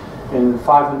city in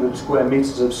 500 square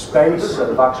metres of space,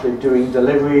 of actually doing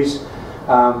deliveries,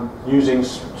 using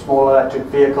small electric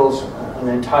vehicles, an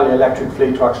entirely electric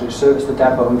fleet to actually service the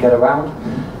depot and get around.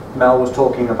 Mel was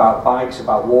talking about bikes,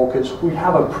 about walkers. We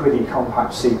have a pretty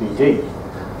compact CBD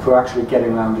for actually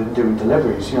getting around and doing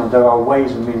deliveries. There are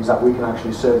ways and means that we can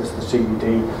actually service the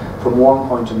CBD from one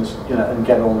point and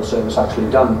get all the service actually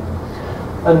done.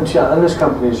 And this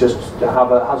company has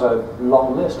a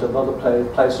long list of other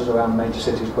places around major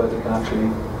cities where they can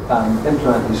actually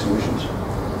implement these solutions.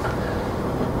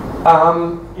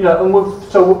 And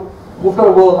we've got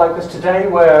a world like this today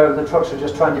where the trucks are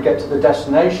just trying to get to the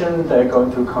destination. They're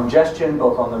going through congestion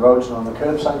both on the roads and on the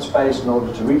curbside space in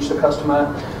order to reach the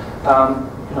customer.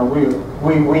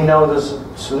 We know there's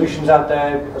solutions out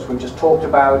there, as we just talked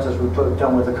about, as we've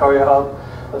done with the Courier Hub,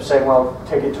 of saying, well,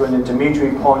 take it to an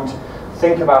intermediary point,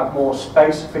 think about more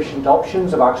space-efficient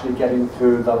options of actually getting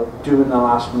through doing the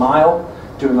last mile,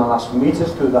 doing the last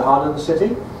meters through the heart of the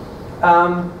city.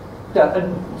 And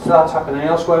so that's happening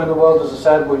elsewhere in the world. As I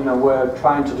said, we're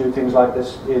trying to do things like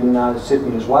this in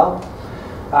Sydney as well.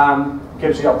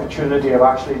 Gives the opportunity of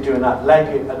actually doing that leg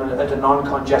at a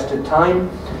non-congested time,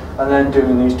 and then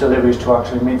doing these deliveries to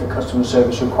actually meet the customer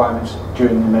service requirements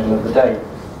during the middle of the day.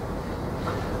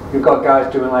 You've got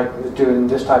guys doing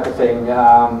this type of thing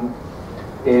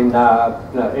in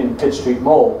Pitt Street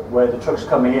Mall, where the truck's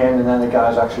coming in and then the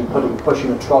guy's actually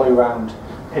pushing a trolley around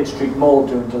Pitt Street Mall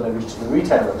doing deliveries to the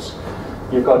retailers.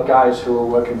 You've got guys who are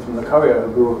working from the courier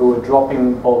who are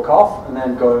dropping bulk off and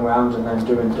then going around and then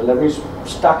doing deliveries,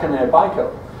 stacking their bike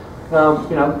up. Now,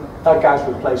 that guy's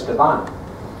replaced a van,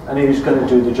 and he's going to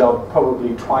do the job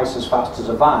probably twice as fast as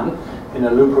a van in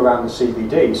a loop around the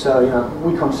CBD. So,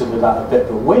 we consider that a bit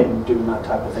of a win, doing that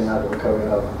type of thing out of the Courier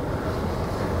Hub.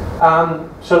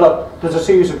 So look, there's a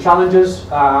series of challenges.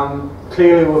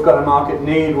 Clearly, we've got a market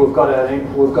need. We've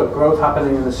got growth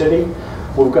happening in the city.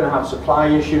 We're going to have supply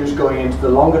issues going into the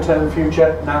longer term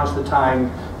future. Now's the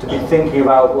time to be thinking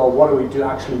about, well, what do we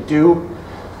actually do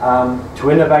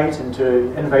to innovate and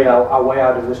to innovate our way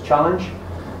out of this challenge.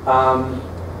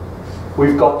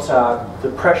 We've got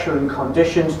the pressure and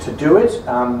conditions to do it.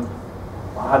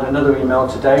 I had another email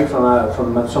today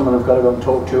from someone I've got to go and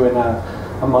talk to in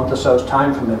a month or so's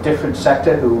time from a different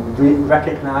sector who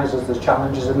recognises there's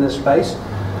challenges in this space,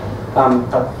 from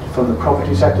the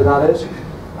property sector, that is.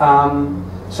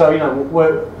 So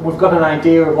we've got an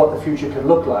idea of what the future can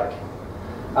look like.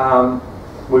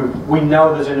 We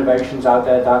know there's innovations out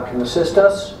there that can assist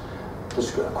us.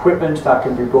 there's equipment that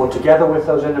can be brought together with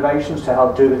those innovations to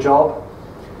help do the job.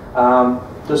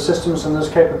 There's systems and there's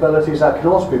capabilities that can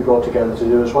also be brought together to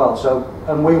do as well. So,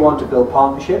 and we want to build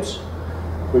partnerships.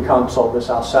 We can't solve this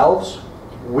ourselves.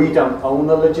 We don't own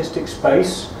the logistics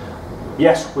space.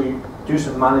 Yes, we do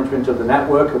some management of the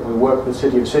network and we work with the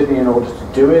City of Sydney in order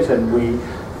to do it, and we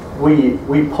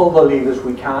pull the levers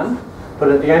we can. But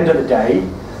at the end of the day,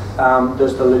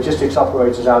 there's the logistics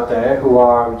operators out there who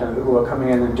are coming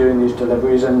in and doing these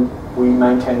deliveries, and we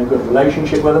maintain a good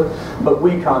relationship with them. But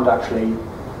we can't actually,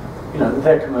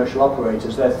 they're commercial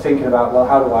operators. They're thinking about, well,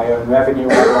 how do I earn revenue?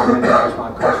 How do I minimize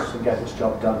my costs and get this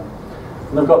job done?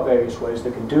 And they've got various ways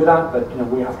they can do that, but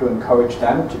we have to encourage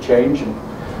them to change and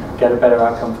get a better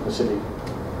outcome for the city.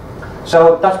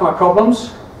 So that's my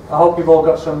problems. I hope you've all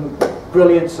got some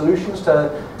brilliant solutions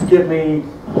to give me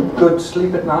good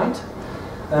sleep at night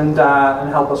and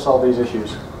help us solve these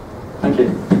issues. Thank you.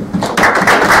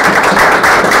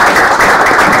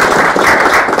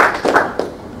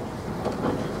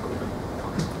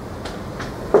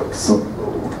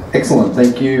 Excellent.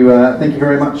 Thank you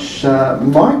very much,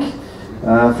 Mike,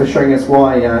 for showing us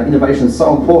why innovation is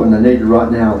so important and needed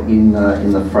right now in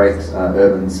the freight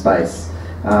urban space.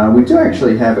 We do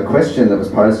actually have a question that was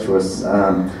posed to us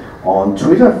on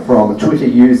Twitter from Twitter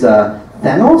user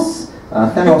Thanos.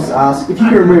 Thanos asked, if you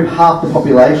could remove half the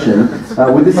population,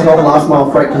 would this help last mile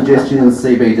freight congestion in the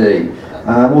CBD?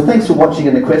 Well, thanks for watching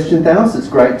in the question, Thanos. It's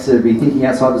great to be thinking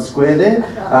outside the square there,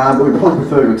 but we'd probably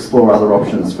prefer to explore other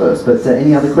options first. But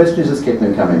any other questions, just keep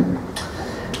them coming.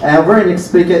 Our very next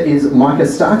speaker is Micah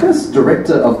Starkus,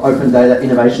 Director of Open Data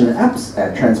Innovation and Apps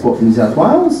at Transport for New South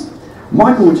Wales.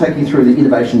 Michael will take you through the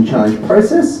Innovation Challenge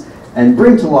process and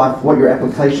bring to life what your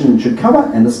application should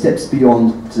cover and the steps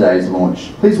beyond today's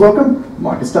launch. Please welcome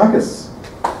Micah Starkus.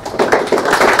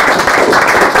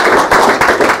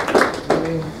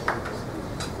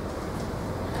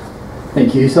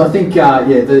 Thank you. So I think,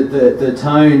 the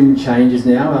tone changes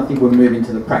now. I think we're moving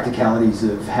to the practicalities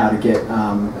of how to get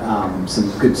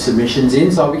some good submissions in.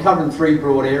 So I'll be covering three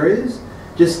broad areas.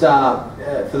 Just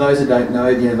for those that don't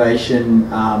know the Innovation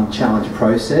Challenge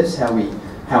process, how we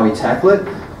tackle it.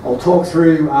 I'll talk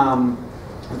through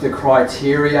the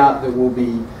criteria that we'll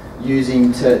be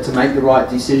using to make the right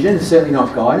decision. It's certainly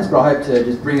not guidance, but I hope to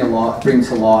just bring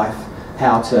to life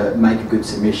how to make a good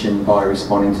submission by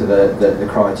responding to the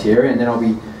criteria, and then I'll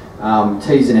be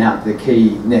teasing out the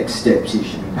key next steps you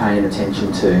should be paying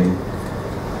attention to.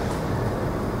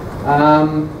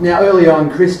 Now, early on,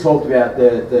 Chris talked about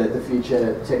the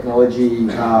future technology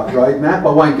roadmap.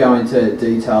 I won't go into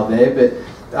detail there, but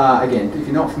again, if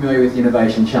you're not familiar with the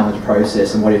Innovation Challenge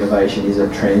process and what innovation is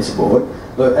at transport,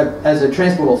 look, as a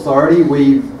transport authority,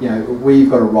 we've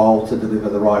got a role to deliver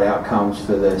the right outcomes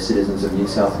for the citizens of New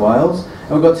South Wales,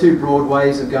 and we've got two broad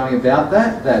ways of going about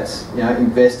that. That's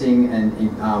investing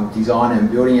and designing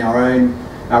and building our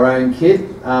own kit,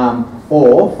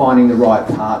 or finding the right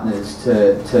partners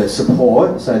to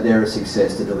support so they're a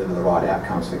success to deliver the right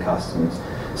outcomes for customers.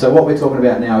 So what we're talking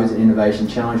about now is an Innovation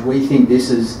Challenge. We think this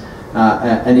is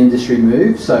an industry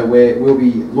move, so we'll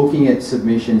be looking at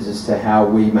submissions as to how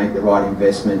we make the right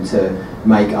investment to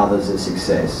make others a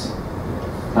success.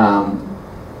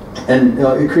 And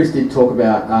Chris did talk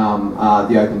about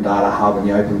the Open Data Hub and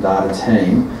the Open Data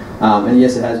team, and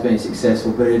yes, it has been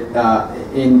successful, but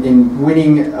in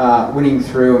winning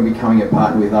through and becoming a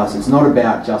partner with us, it's not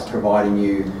about just providing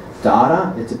you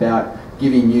data, it's about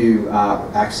giving you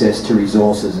access to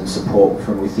resources and support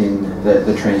from within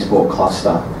the transport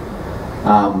cluster.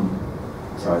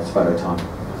 Sorry, it's photo time.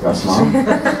 Got a smile.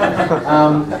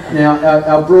 Now,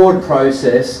 our broad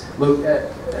process. Look,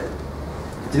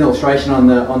 it's an illustration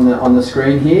on the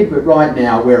screen here. But right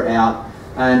now we're out,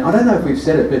 and I don't know if we've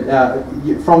said it, but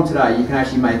from today you can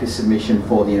actually make a submission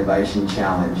for the Innovation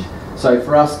Challenge. So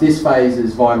for us, this phase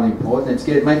is vitally important.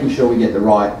 It's making sure we get the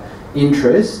right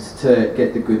interest to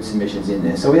get the good submissions in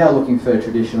there. So we are looking for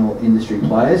traditional industry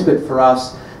players, but for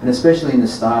us, and especially in the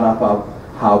startup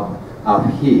hub up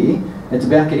here, it's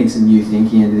about getting some new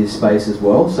thinking into this space as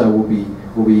well. So we'll be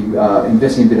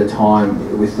investing a bit of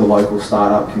time with the local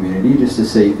startup community just to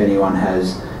see if anyone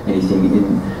has anything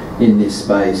in this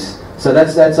space. So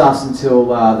that's us until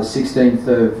the 16th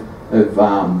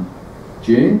of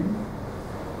June.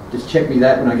 Just check me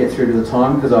that when I get through to the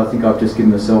time, because I think I've just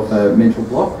given myself a mental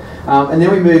block. And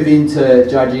then we move into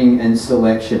judging and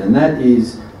selection, and that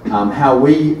is how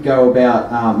we go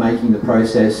about making the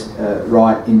process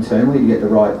right internally to get the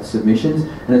right submissions,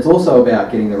 and it's also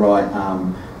about getting the right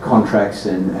contracts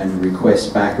and requests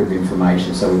back of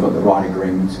information, so we've got the right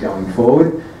agreements going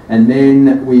forward. And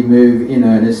then we move in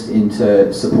earnest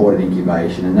into supported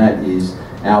incubation, and that is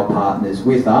our partners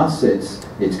with us.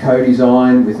 It's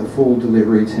co-designed with a full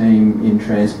delivery team in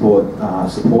transport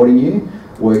supporting you,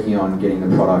 working on getting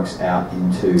the products out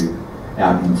into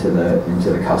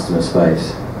the customer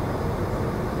space.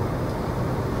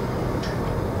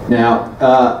 Now,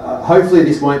 hopefully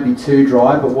this won't be too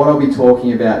dry, but what I'll be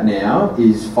talking about now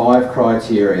is 5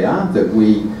 criteria that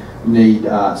we need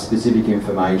specific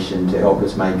information to help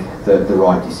us make the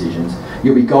right decisions.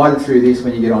 You'll be guided through this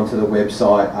when you get onto the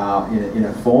website in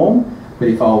a form, but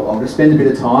if I'll just spend a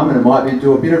bit of time, and it might be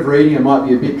do a bit of reading, it might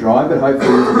be a bit dry, but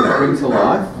hopefully this will bring to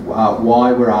life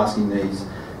why we're asking these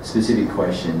specific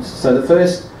questions. So the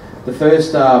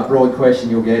first broad question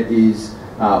you'll get is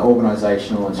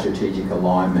organisational and strategic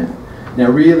alignment. Now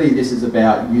really this is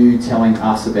about you telling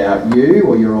us about you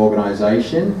or your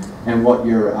organisation and what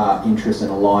your interest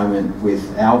and alignment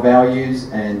with our values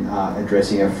and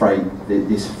addressing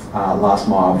this last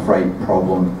mile freight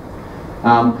problem.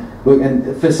 Look,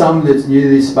 and for some that's new to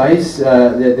this space,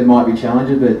 there might be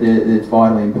challenges, but it's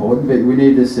vitally important. But we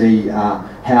need to see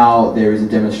how there is a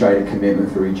demonstrated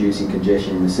commitment for reducing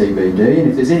congestion in the CBD. And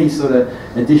if there's any sort of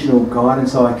additional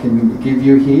guidance I can give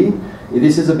you here,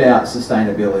 this is about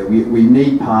sustainability. We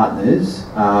need partners,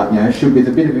 should with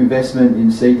a bit of investment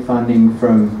in seed funding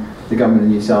from the Government of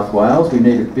New South Wales, we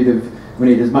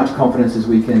need as much confidence as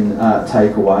we can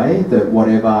take away that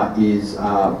whatever is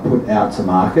put out to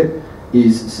market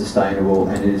is sustainable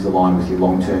and it is aligned with your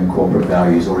long-term corporate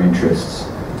values or interests.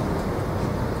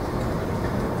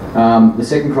 The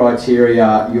second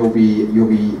criteria you'll be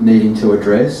needing to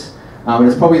address, and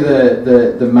it's probably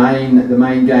the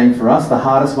main gain for us, the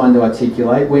hardest one to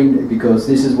articulate, because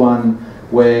this is one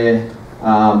where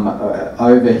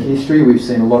over history we've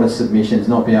seen a lot of submissions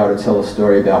not be able to tell a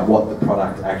story about what the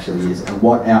product actually is and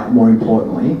more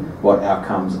importantly, what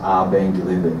outcomes are being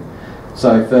delivered.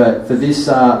 So for this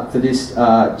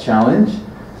challenge,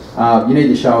 you need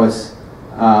to show us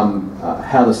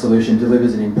how the solution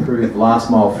delivers an improved last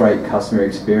mile freight customer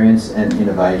experience and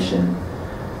innovation.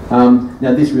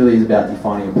 Now this really is about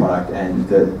defining a product and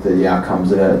the outcomes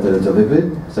that are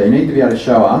delivered. So you need to be able to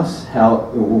show us how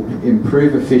it will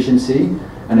improve efficiency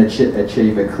and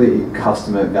achieve a clear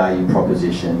customer value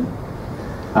proposition.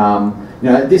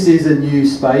 This is a new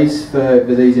space for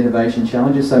these innovation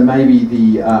challenges, so maybe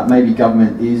maybe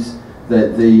government is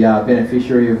the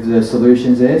beneficiary of the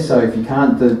solutions there. So if you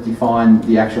can't define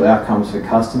the actual outcomes for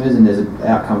customers and there's an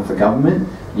outcome for government,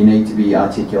 you need to be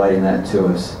articulating that to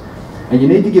us. And you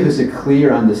need to give us a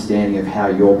clear understanding of how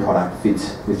your product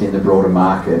fits within the broader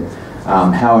market,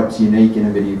 how it's unique,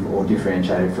 innovative or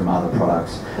differentiated from other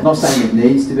products. I'm not saying it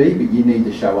needs to be, but you need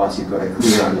to show us you've got a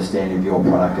clear understanding of your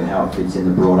product and how it fits in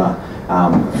the broader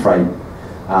freight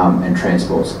and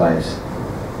transport space.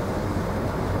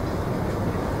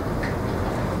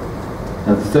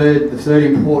 Now the third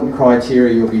important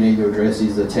criteria you'll need to address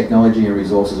is the technology and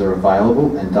resources are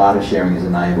available and data sharing is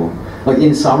enabled. Like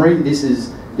in summary, this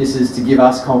is to give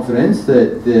us confidence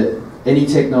that any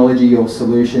technology or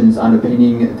solutions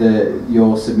underpinning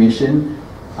your submission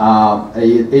are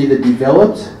either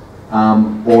developed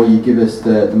or you give us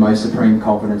the most supreme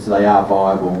confidence that they are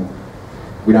viable.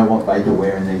 We don't want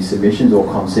vaporware in these submissions or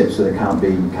concepts that can't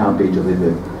be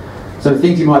delivered. So the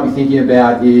things you might be thinking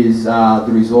about is the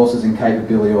resources and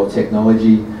capability or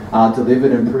technology are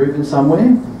delivered and proven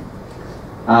somewhere.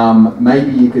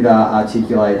 Maybe you could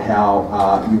articulate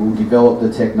how you will develop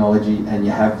the technology and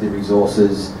you have the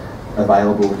resources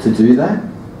available to do that.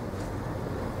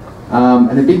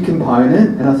 And a big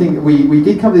component, and I think we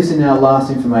did cover this in our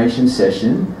last information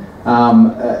session,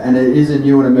 and it is a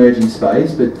new and emerging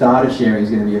space, but data sharing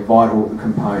is going to be a vital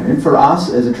component for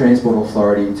us as a transport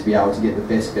authority to be able to get the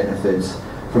best benefits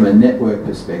from a network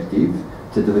perspective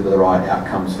to deliver the right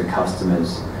outcomes for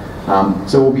customers.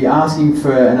 So we'll be asking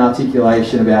for an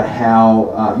articulation about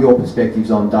how your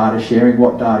perspectives on data sharing,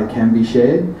 what data can be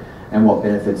shared, and what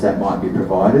benefits that might be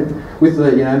provided. With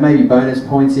the, maybe bonus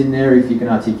points in there if you can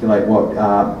articulate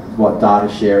what data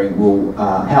sharing will,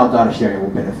 how data sharing will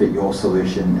benefit your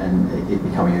solution and it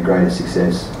becoming a greater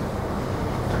success.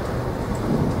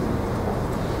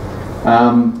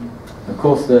 Of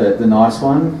course, the nice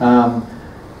one.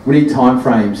 We need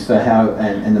timeframes for how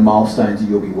and the milestones that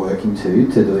you'll be working to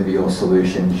deliver your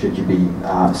solution should you be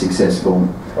successful.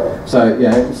 So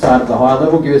start at the high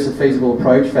level, give us a feasible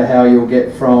approach for how you'll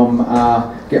get from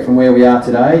where we are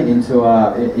today into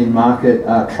in-market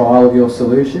trial of your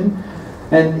solution.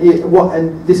 And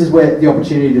this is where the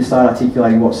opportunity to start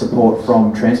articulating what support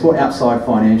from transport, outside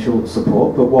financial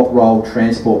support, but what role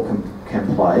transport can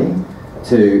play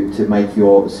to make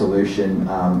your solution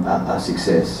a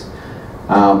success.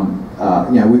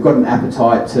 we've got an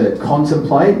appetite to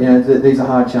contemplate. These are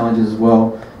hard challenges as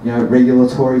well.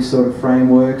 Regulatory sort of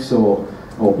frameworks or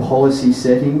policy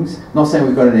settings. Not saying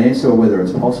we've got an answer or whether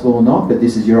it's possible or not, but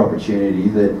this is your opportunity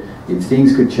that if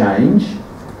things could change,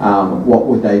 what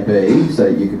would they be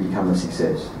so that you could become a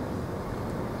success?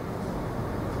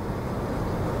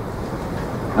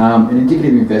 An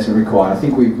indicative investment required. I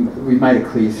think we've made it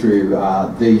clear through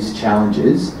these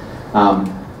challenges.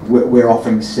 We're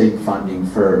offering seed funding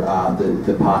for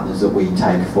the partners that we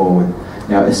take forward.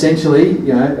 Now, essentially,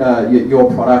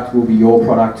 your product will be your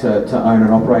product to own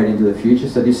and operate into the future.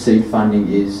 So this seed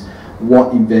funding is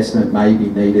what investment may be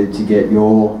needed to get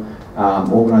your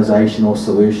organisation or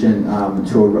solution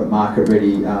to a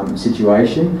market-ready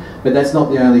situation. But that's not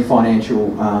the only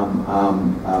financial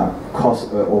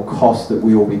cost that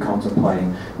we will be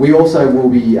contemplating. We also will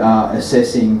be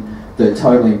assessing the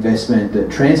total investment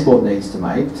that transport needs to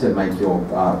make your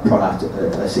product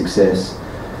a success.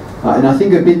 And I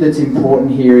think a bit that's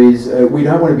important here is we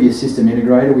don't want to be a system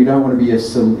integrator. We don't want to be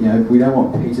we don't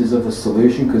want pieces of a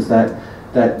solution, because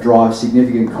that drives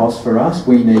significant costs for us.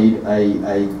 We need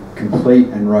a complete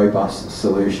and robust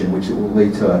solution, which will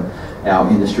lead to our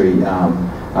industry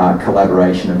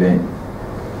collaboration event.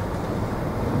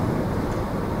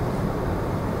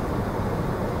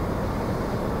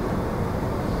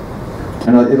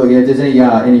 And look, if there's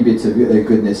any bits of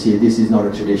goodness here, this is not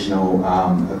a traditional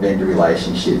vendor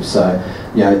relationship. So,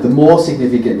 the more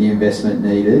significant the investment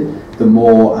needed, the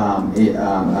more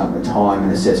time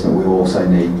and assessment we also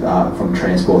need from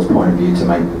Transport's point of view to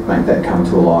make that come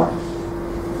to life.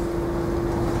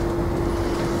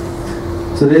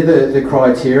 So they're the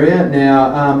criteria.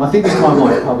 Now, I think this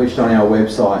timeline is published on our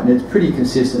website, and it's pretty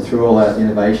consistent through all our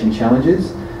innovation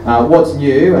challenges. What's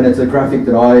new, and it's a graphic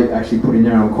that I actually put in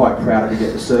there, and I'm quite proud to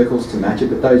get the circles to match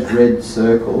it, but those red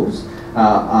circles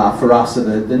for us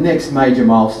are the next major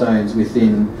milestones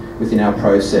within our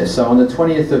process. So on the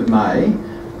 20th of May,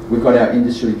 we've got our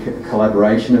industry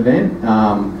collaboration event,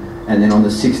 and then on the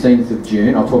 16th of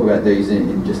June, I'll talk about these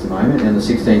in just a moment, and the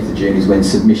 16th of June is when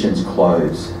submissions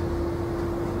close.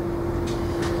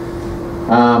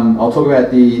 I'll talk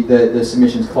about the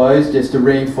submissions closed, just to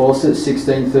reinforce it,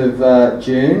 16th of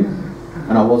June,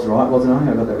 and I was right, wasn't I?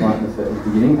 I got that right in the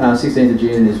beginning. 16th of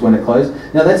June is when it closed.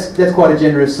 Now that's quite a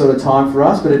generous sort of time for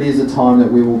us, but it is a time that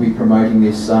we will be promoting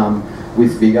this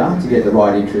with vigour to get the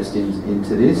right interest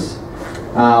into this.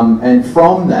 And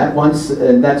from that,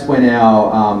 that's when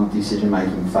our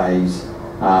decision-making phase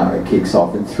kicks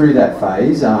off, and through that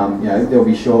phase, there'll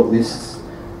be short lists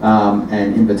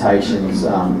and invitations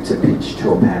to pitch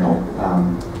to a panel.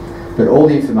 But all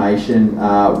the information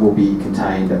will be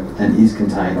contained and is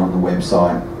contained on the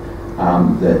website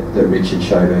that Richard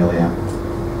showed earlier.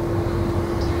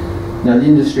 Now, the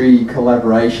industry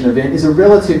collaboration event is a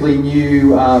relatively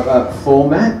new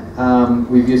format.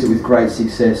 We've used it with great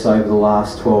success over the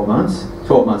last 12 months.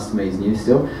 12 months to me is new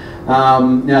still.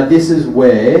 Now, this is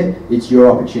where it's your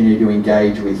opportunity to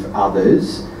engage with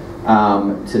others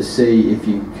to see if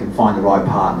you can find the right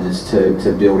partners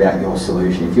to build out your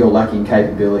solution. If you're lacking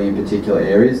capability in particular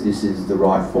areas, this is the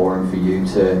right forum for you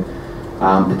to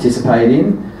participate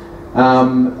in.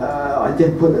 I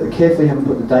carefully haven't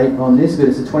put the date on this, but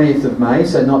it's the 20th of May,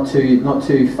 so not too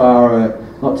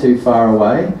far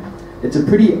away. It's a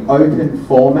pretty open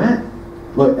format.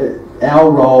 Look, our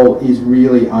role is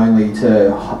really only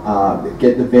to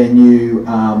get the venue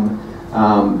and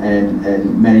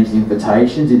manage the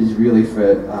invitations. It is really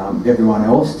for everyone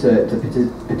else to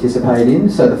participate in.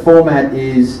 So the format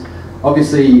is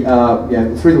obviously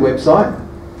through the website.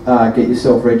 Get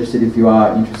yourself registered if you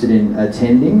are interested in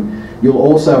attending. You'll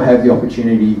also have the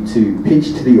opportunity to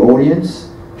pitch to the audience,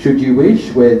 should you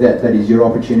wish, where that is your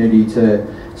opportunity to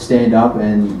stand up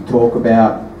and talk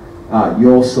about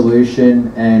your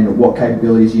solution and what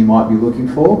capabilities you might be looking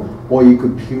for. Or you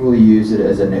could purely use it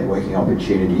as a networking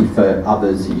opportunity for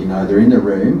others that that are in the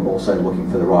room, also looking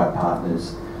for the right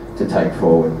partners to take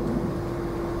forward.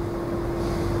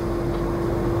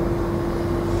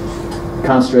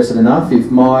 Can't stress it enough,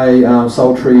 if my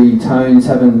sultry tones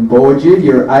haven't bored you,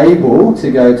 you're able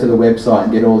to go to the website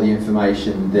and get all the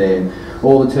information there.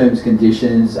 All the terms,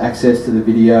 conditions, access to the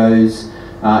videos,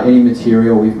 any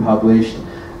material we've published.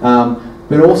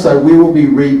 But also, we will be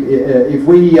if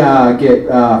we get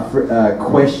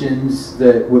questions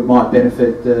that might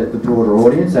benefit the broader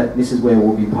audience. This is where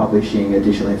we'll be publishing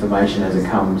additional information as it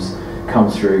comes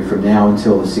through from now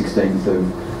until the 16th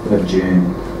of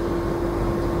June.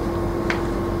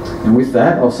 And with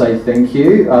that, I'll say thank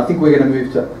you. I think we're going to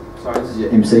move to. Sorry, this is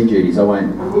your MC duties. I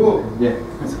won't. Ooh. Yeah.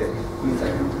 That's good.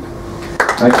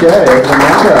 Okay,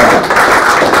 Amanda.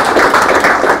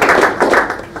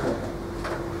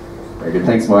 Very good,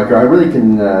 thanks Micah. I really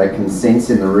can sense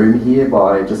in the room here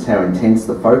by just how intense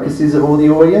the focus is of all the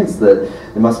audience that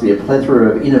there must be a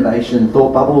plethora of innovation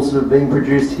thought bubbles that are being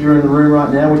produced here in the room right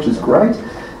now, which is great.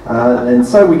 And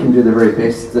so we can do the very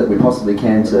best that we possibly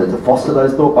can to foster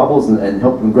those thought bubbles and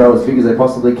help them grow as big as they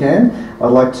possibly can.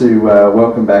 I'd like to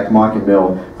welcome back Mike and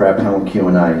Mel for our panel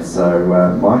Q&A. So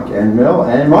Mike and Mel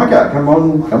and Micah, come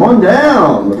on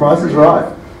down. The price is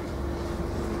right.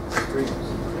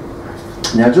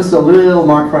 Now just a little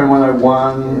microphone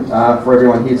 101 for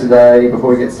everyone here today. Before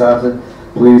we get started,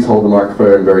 please hold the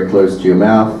microphone very close to your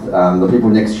mouth. The people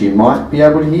next to you might be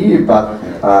able to hear you, but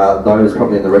those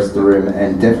probably in the rest of the room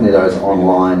and definitely those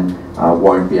online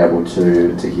won't be able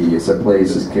to hear you. So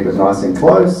please just keep it nice and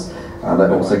close.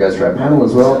 That also goes for our panel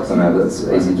as well, because I know that's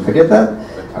easy to forget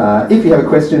that. If you have a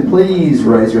question, please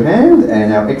raise your hand,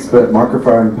 and our expert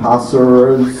microphone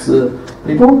passers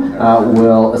people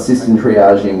will assist in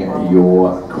triaging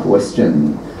your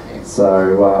question.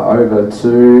 So over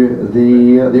to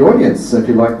the audience. If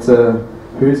you'd like to,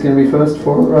 who's going to be first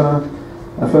for our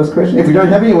first question? If we don't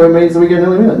have any, it means that we get an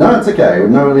early minute. No, it's okay. We're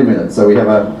no early minute. So we have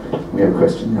a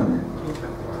question down there.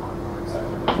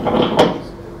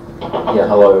 Yeah,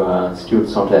 hello, Stuart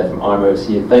Sontag from IMOS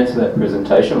here. Thanks for that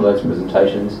presentation, or those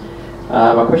presentations.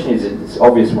 My question is, it's an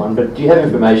obvious one, but do you have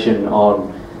information on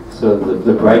sort of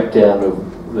the breakdown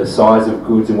of the size of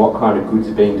goods and what kind of goods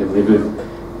are being delivered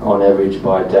on average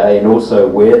by day, and also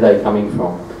where they're coming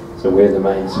from? So where are the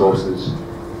main sources?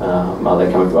 Are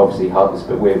they coming from, obviously hubs,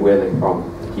 but where are they from?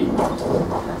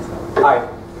 Hi.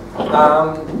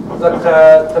 Look,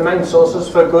 the main sources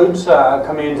for goods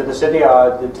coming into the city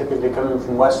are typically coming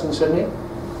from Western Sydney.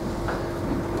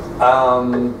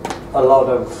 A lot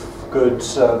of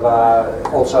goods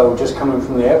also just coming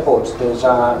from the airports. There's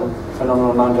a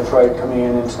phenomenal amount of freight coming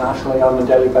in internationally on a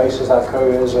daily basis. Our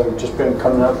couriers have just been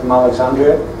coming up from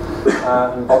Alexandria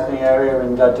and Botany area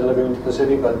and delivering to the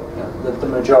city, but you know, the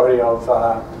majority of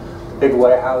big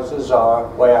warehouses are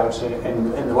way out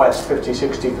in the west, 50,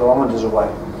 60 kilometres away.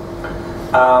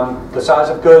 The size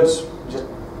of goods, just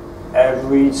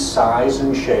every size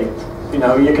and shape, you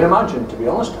know, you can imagine, to be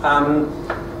honest.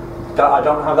 I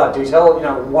don't have that detail. You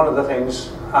know, one of the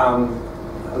things I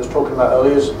was talking about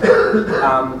earlier is,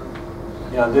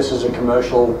 you know, this is a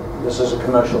commercial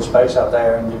space out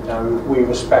there, and you know, we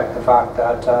respect the fact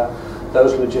that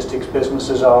those logistics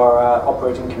businesses are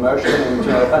operating commercially,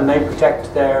 and they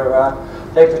protect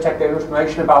their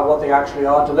information about what they actually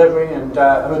are delivering and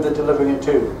who they're delivering it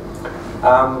to.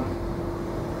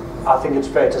 I think it's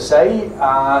fair to say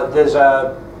there's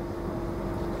a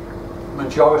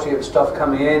majority of stuff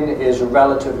coming in is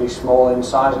relatively small in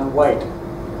size and weight.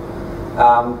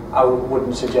 I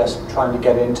wouldn't suggest trying to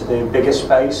get into the bigger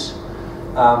space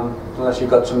unless you've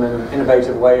got some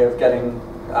innovative way of getting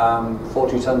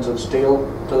 40 tons of steel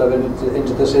delivered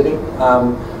into the city.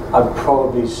 I'd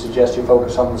probably suggest you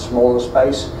focus on the smaller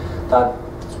space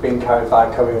that's being carried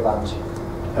by courier vans.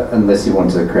 Unless you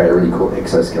want to create a really cool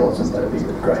exoskeleton, that would be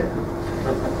great.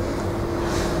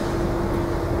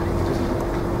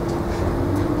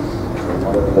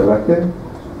 Back there.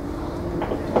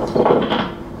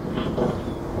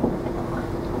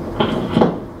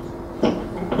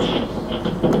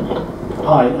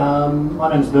 Hi, my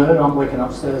name's Bernard. I'm working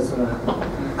upstairs in a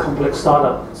complex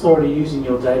startup. It's already using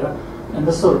your data, and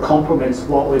this sort of complements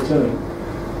what we're doing.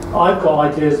 I've got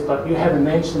ideas, but you haven't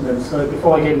mentioned them, so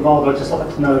before I get involved, I'd just like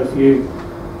to know if you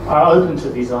are open to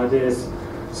these ideas.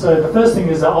 So the first thing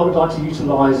is that I would like to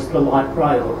utilise the light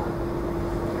rail,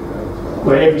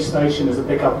 where every station is a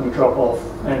pick-up and a drop-off,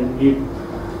 and you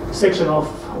section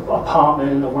off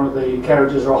apartment or one of the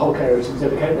carriages or a whole carriage and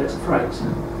dedicate that to freight.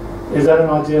 Is that an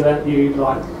idea that you'd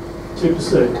like to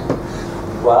pursue?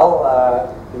 Well,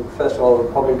 first of all, we're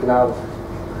probably going to have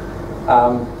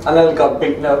I nearly got a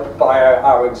big note by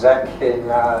our exec in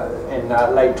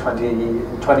late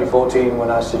 2014 when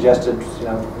I suggested, you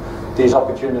know, these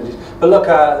opportunities. But look,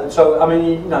 so I mean,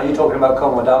 you know, you're talking about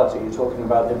co-modality. You're talking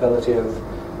about the ability of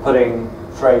putting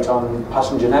freight on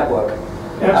passenger network.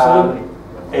 Absolutely.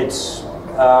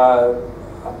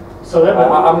 So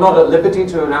I'm not at liberty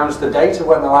to announce the date of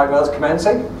when the light rail is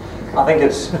commencing. I think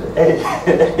it's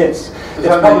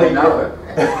probably no.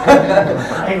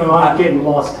 Hang on, I'm getting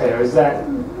lost here. Is that?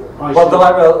 Well, the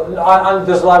light rail.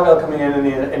 There's a light rail coming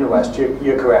in the west.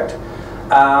 You're correct.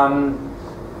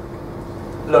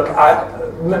 Look,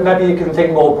 maybe you can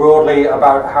think more broadly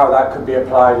about how that could be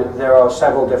applied. There are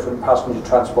several different passenger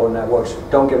transport networks.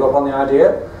 Don't give up on the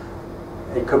idea.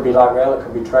 It could be light rail, it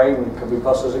could be train, it could be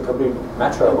buses, it could be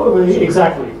metro.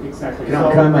 Exactly.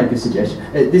 Can I make a suggestion?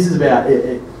 This is about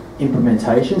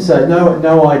implementation. So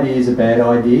no idea is a bad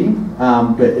idea,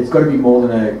 but it's got to be more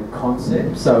than a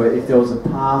concept. So if there was a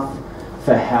path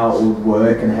for how it would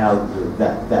work and how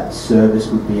that service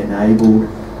would be enabled,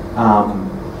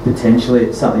 potentially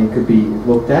it's something that could be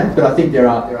looked at. But I think there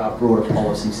are broader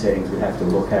policy settings we'd have to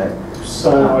look at.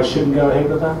 So I shouldn't go ahead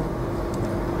with that?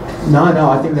 No,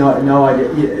 I think no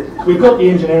idea. Yeah. We've got the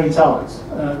engineering talent,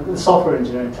 the software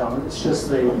engineering talent. It's just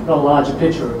the larger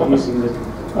picture of using the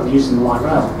light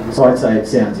rail. So I'd say it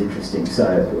sounds interesting. So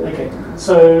okay,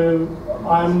 so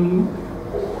I'm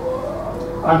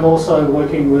also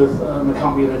working with a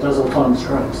company that does autonomous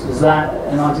drones. Is that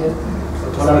an idea?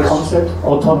 Is that a concept?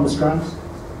 Autonomous drones?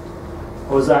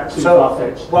 Or is that too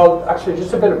far-fetched? Well, actually,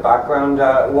 just a bit of background.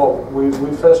 What we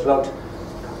first looked,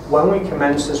 when we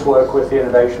commenced this work with the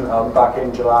Innovation Hub back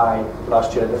in July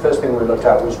last year, the first thing we looked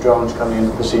at was drones coming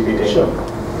into the CBD. Sure.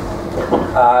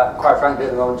 Quite frankly,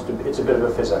 at the moment, it's a bit of a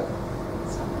fizzer.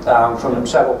 From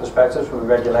several perspectives, from a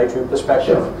regulatory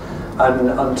perspective. Sure.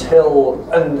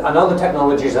 And I know the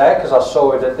technology's there because I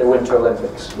saw it at the Winter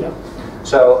Olympics. Yeah.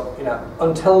 So,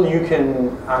 until you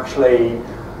can actually,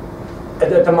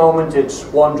 at the moment it's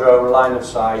one drone, line of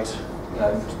sight,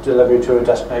 delivery to a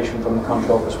destination from the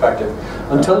control perspective.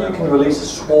 Until you can release a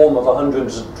swarm of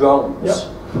hundreds of drones,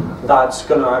 that's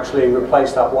going to actually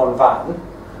replace that one van.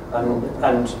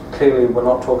 And clearly we're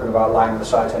not talking about line of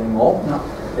sight anymore. No.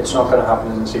 It's not going to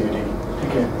happen in the CBD.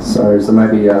 Okay. So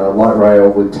maybe light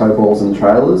rail with tow balls and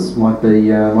trailers might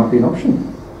be an option.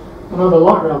 Well, the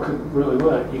light rail could really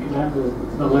work. You could have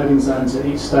the loading zones at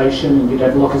each station, and you'd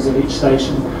have lockers at each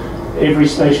station. Every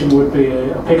station would be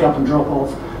a pick up and drop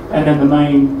off, and then the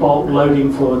main bulk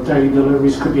loading for daily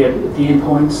deliveries could be at the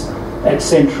endpoints at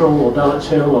Central or Dulwich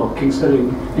Hill or Kingsford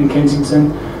in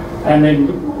Kensington, and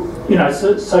then so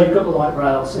you've got the light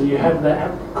rail. So you have the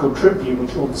app called TripView,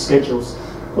 which all the schedules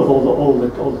of all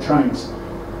the trains.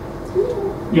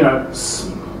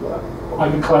 I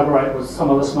can collaborate with some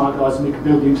other smart guys and we can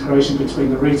build the integration between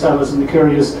the retailers and the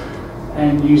couriers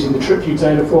and using the TripView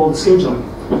data for all the scheduling.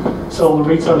 So all the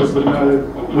retailers would know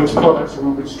which products are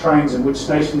on which trains and which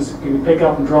stations can you pick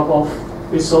up and drop off,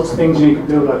 these sorts of things. And you can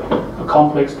build a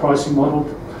complex pricing model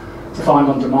to find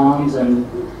on demand. And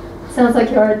sounds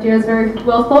like your idea is very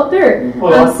well thought through.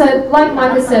 Well, So like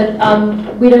Micah said,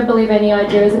 we don't believe any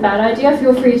idea is a bad idea.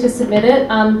 Feel free to submit it.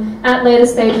 At later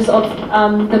stages of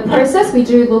the process, we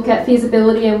do look at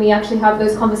feasibility and we actually have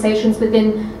those conversations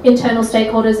within internal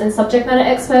stakeholders and subject matter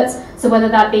experts. So whether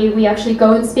that be we actually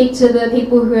go and speak to the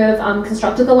people who have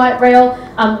constructed the light rail,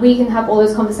 we can have all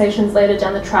those conversations later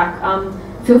down the track.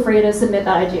 Feel free to submit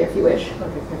that idea if you wish.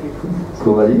 okay, thank you.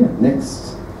 Cool idea.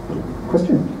 Next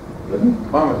question.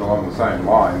 Mine was along the same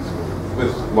lines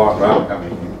with light rail coming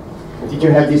in. did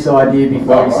you have this idea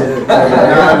before you said it? No,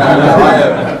 I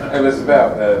haven't. It was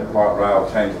about light rail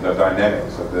changing the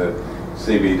dynamics of the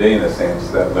CBD in a sense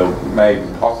that may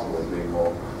possibly be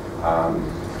more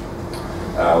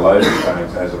loading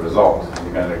zones as a result.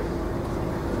 You're going to,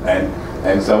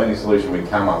 and so any solution we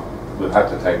come up, we'll have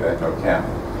to take that into account.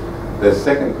 The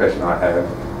second question I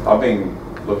have, I've been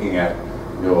looking at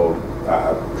your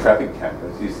traffic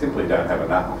cameras. You simply don't have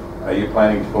enough. Are you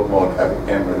planning to put more traffic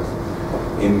cameras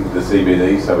in the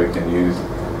CBD so we can use,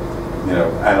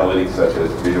 analytics such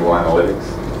as visual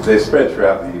analytics? They're spread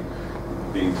throughout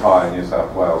the entire New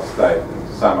South Wales state.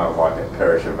 And some are like at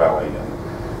Perisher Valley and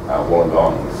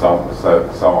Wollongong and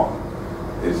so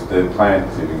on. Is the plan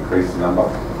to increase the number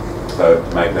so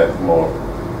to make that more?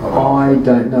 I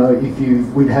don't know if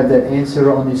we'd have that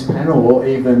answer on this panel or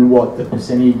even what the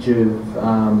percentage of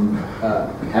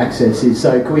access is.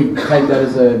 So can we take that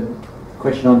as a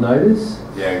question on notice?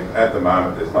 Yeah, at the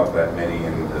moment there's not that many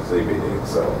in the CBD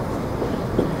itself.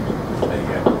 There you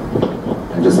go.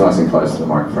 And just nice and close to the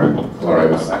microphone. Sorry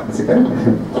about that. It's okay.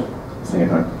 Sing it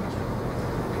home.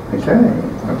 Okay.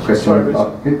 A question?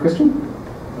 Good question?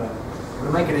 Would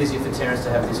it make it easier for Terence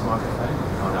to have this microphone?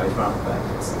 Oh no, he's run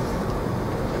back.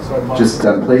 Sorry, Just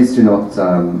please do not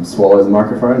swallow the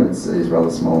microphone. It is rather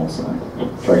small, so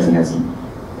Tracy has some.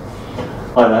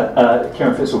 Hi there,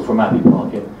 Kieran Fitzel from Abbey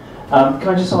Parking. Can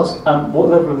I just ask, what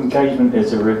level of engagement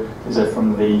is there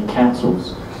from the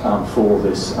councils for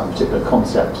this particular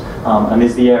concept? And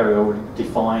is the area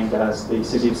defined as the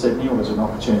City of Sydney, or is there an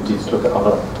opportunity to look at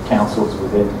other councils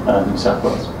within New South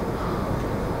Wales?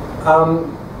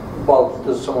 Well,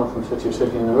 there's someone from City of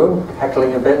Sydney in the room,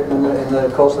 heckling a bit in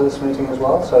the course of this meeting as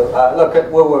well. So look,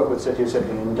 we'll work with City of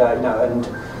Sydney, and and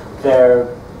we're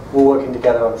working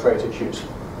together on freight issues.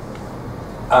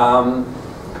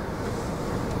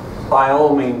 By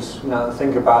all means,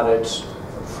 think about it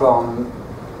from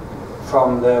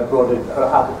the broader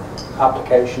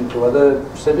application to other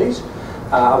cities.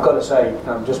 I've got to say,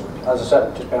 just as I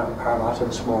said, just been out in Parramatta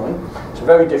this morning, it's a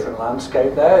very different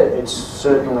landscape there. It's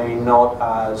certainly not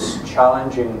as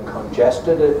challenging and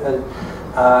congested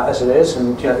as it is,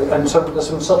 and there's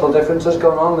some subtle differences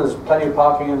going on. There's plenty of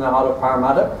parking in the heart of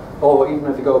Parramatta, or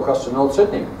even if you go across to North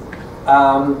Sydney.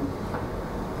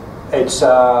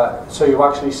 So you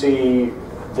actually see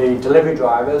the delivery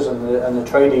drivers and the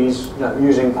tradies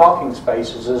using parking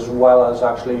spaces as well as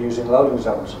actually using loading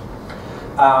zones.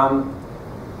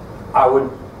 I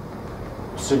would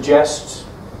suggest,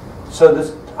 I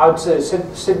would say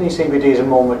Sydney CBD is a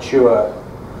more mature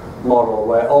model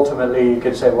where ultimately you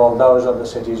could say, well, those other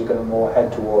cities are going to more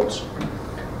head towards.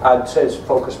 I'd say it's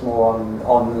focused more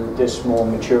on this more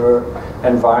mature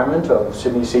environment of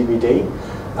Sydney CBD,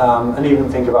 and even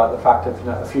think about the fact of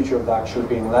a future of there actually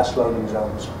being less loading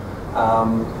zones,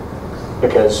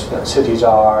 because cities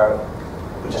are,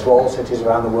 just all cities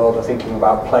around the world are thinking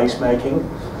about placemaking.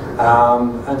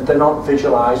 And they're not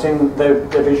visualising, they're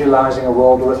visualising a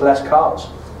world with less cars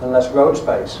and less road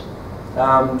space.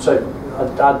 So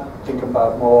I'd think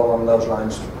about more along those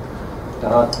lines.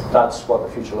 That's what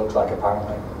the future looks like,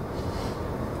 apparently.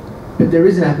 But there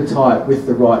is an appetite with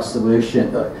the right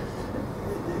solution.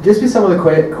 Just with some of the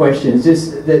questions,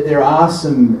 just that there are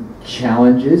some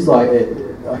challenges, like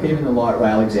even the light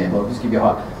rail example. I'll just give you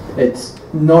a high. It's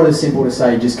not as simple to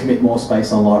say just commit more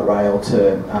space on light rail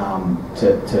to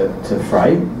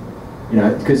freight,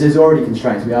 because there's already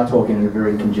constraints. We are talking in a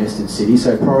very congested city,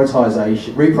 so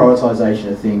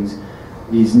reprioritisation of things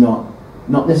is not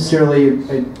necessarily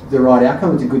the right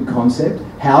outcome. It's a good concept.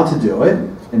 How to do it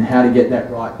and how to get that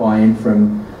right buy-in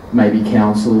from maybe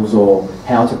councils, or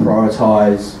how to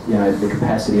prioritise the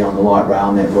capacity on the light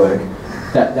rail network.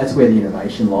 That's where the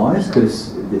innovation lies,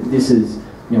 because this is.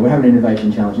 We're having an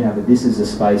innovation challenge now, but this is a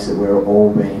space that we're all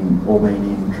been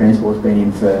in. Transport's been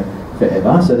in for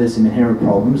forever, so there's some inherent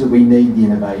problems that we need the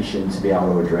innovation to be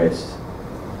able to address.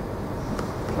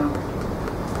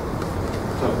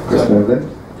 Question over there.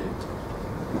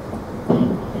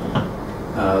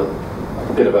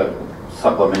 A bit of a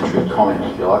supplementary comment,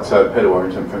 if you like. So Peter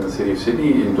Warrington from the City of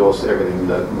Sydney endorsed everything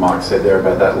that Mike said there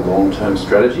about that long-term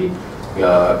strategy,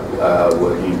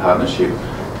 working in partnership.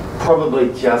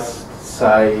 Probably just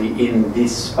say in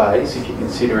this space, if you're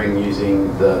considering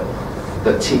using the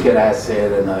ticket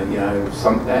asset and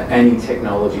any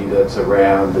technology that's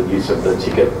around the use of the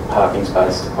ticket parking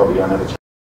space, to probably go and have a chat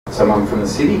with someone from the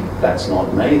city. That's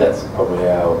not me, that's probably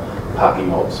our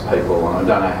parking ops people, and I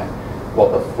don't know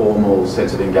what the formal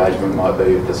sense of engagement might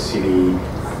be with the city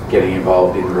getting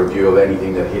involved in the review of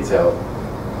anything that hits our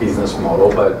business model,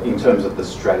 but in terms of the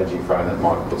strategy frame that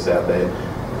Mike puts out there,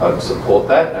 I'd support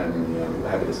that, and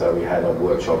happy to say we had a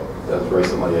workshop as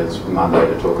recently as Monday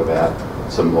to talk about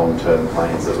some long-term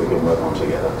plans that we can work on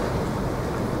together.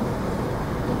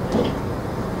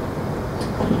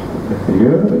 Very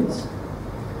good.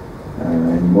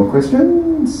 Any more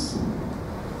questions?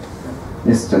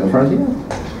 Yes, down the front here.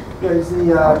 Yeah, is the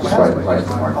just wait for the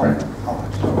microphone.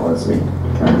 Otherwise we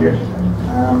can't hear it.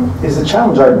 Is the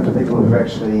challenge open to people who've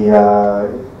actually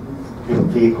built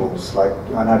vehicles? Like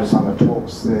I notice on the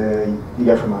talks, you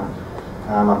go from a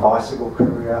bicycle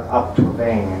courier up to a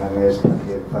van, and then there's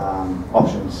plenty of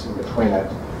options in between it,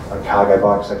 like cargo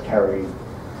bikes that carry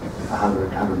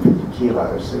 100, 150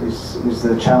 kilos. Is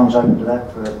the challenge open to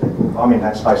that for people? I'm in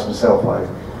that space myself. I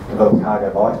develop cargo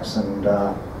bikes, and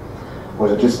or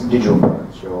is it just digital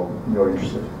products you're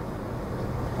interested in?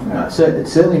 No, so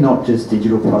it's certainly not just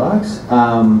digital products,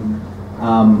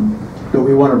 but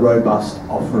we want a robust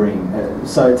offering.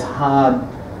 So it's hard.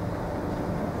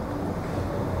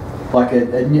 Like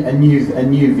a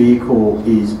new vehicle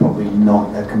is probably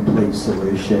not a complete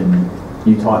solution.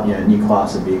 New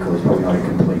class of vehicle is probably not a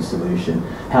complete solution.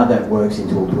 How that works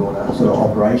into a broader sort of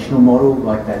operational model,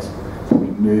 like that's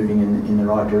probably moving in the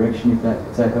right direction. If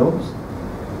that helps.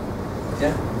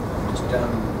 Yeah. Just,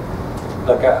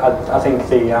 look, I think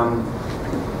the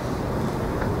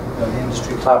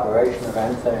industry collaboration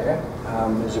event there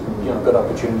is a good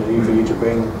opportunity for you to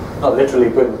bring, not literally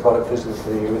bring the product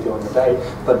physically with you on the day,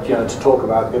 but to talk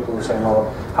about people saying, well,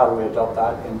 how do we adopt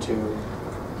that into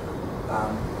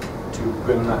to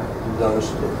bring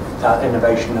that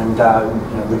innovation and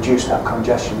reduce that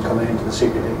congestion coming into the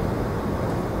CBD.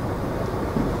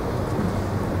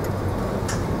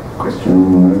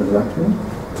 Question over the back here.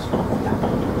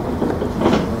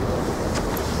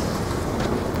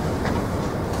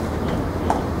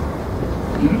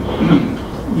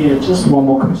 Yeah, just one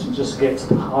more question, just to get to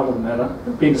the heart of the matter.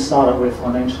 Being a startup, we're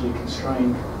financially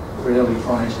constrained. really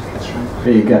financially constrained.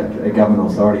 Be a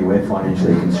government authority, we're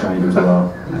financially constrained as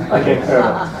well. Okay, fair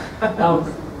enough.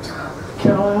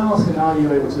 Can I ask, and are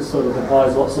you able to sort of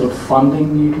advise what sort of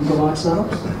funding you can provide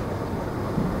startups?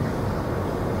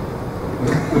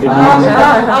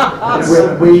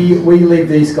 We leave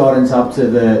these guidance up to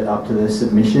the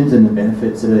submissions and the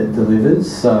benefits that it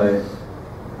delivers. So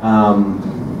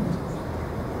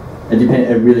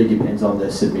it really depends on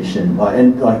the submission.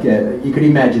 You could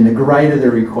imagine, the greater the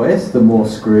request, the more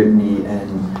scrutiny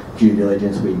and due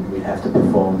diligence we'd have to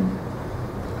perform.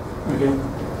 Okay.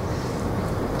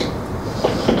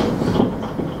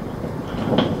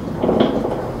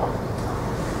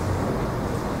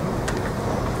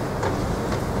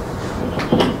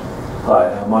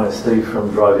 Hi, my name is Steve from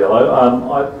Drive Yellow.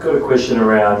 I've got a question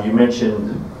around, you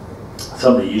mentioned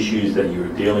some of the issues that you were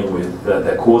dealing with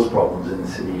that cause problems in the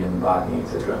city and parking,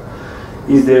 etc.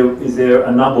 Is there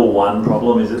a number one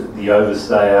problem? Is it the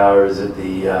overstay hour? Is it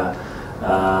the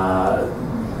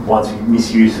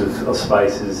misuse of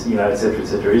spaces, etc.,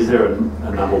 etc.? Is there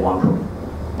a number one problem?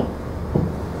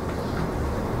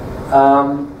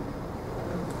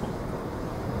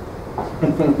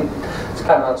 It's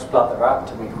kind of not split the rat,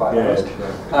 to be quite honest.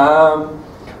 Sure.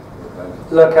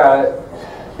 Look,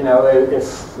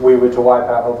 if we were to wipe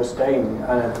out overstaying,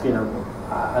 and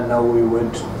I know we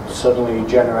would suddenly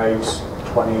generate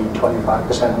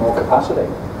 20-25% more capacity.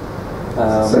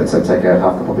 So take out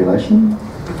half the population?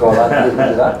 Well, we can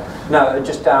do that. No,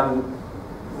 just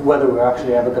whether we're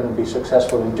actually ever going to be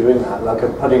successful in doing that, like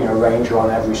putting a ranger on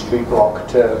every street block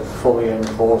to fully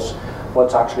enforce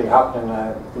what's actually happening.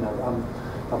 I'm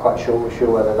not quite sure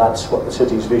whether that's what the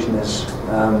city's vision is.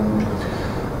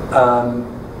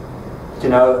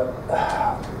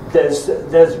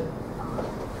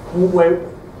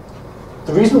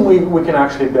 The reason we can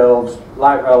actually build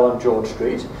light rail on George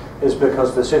Street is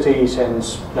because the city,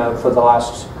 since for the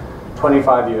last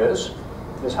 25 years,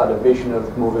 has had a vision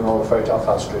of moving all the freight off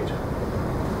that street.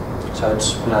 So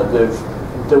it's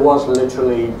there was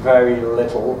literally very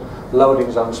little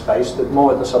loading zone space,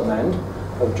 more at the southern end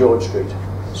of George Street.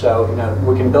 So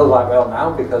we can build light rail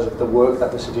now because of the work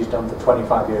that the city's done for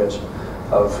 25 years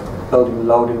of building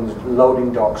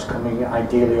loading docks coming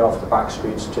ideally off the back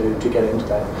streets to get into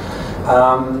there.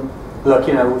 Look,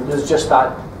 there's just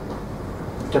that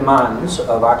demands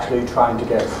of actually trying to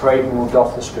get freight moved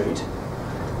off the street.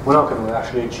 We're not going to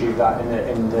actually achieve that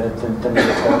in the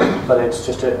near term, but it's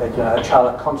just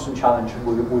a constant challenge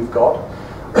we've got.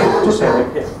 Just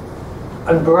saying,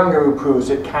 and Barangaroo proves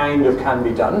it kind of can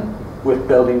be done with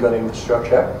building good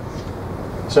infrastructure.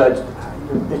 So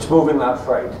it's moving that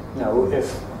freight, and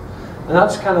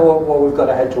that's kind of what we've got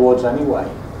to head towards anyway.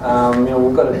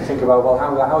 We've got to think about, well,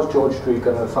 how's George Street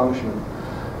going to function?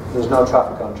 There's no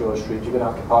traffic on George Street. You're going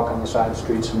to have to park on the side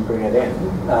streets and bring it in.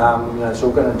 So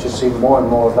we're going to just see more and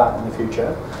more of that in the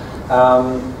future.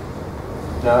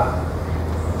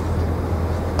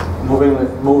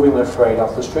 Moving the freight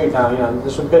off the street. Now,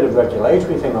 there's a bit of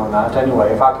regulatory thing on that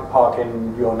anyway. If I could park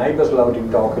in your neighbour's loading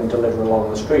dock and deliver along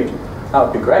the street, that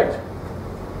would be great.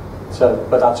 So,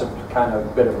 but that's a kind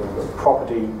of bit of a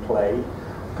property play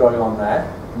going on there.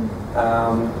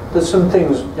 There's some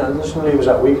things, there's some levers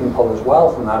that we can pull as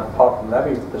well from that parking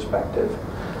levy perspective.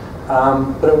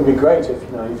 But it would be great if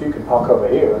you could park over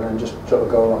here and then just sort of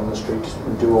go along the street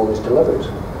and do all these deliveries.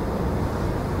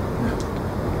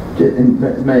 And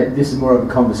this is more of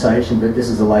a conversation, but this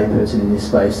is a layperson in this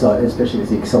space, especially with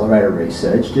the accelerator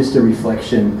research, just a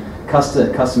reflection,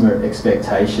 customer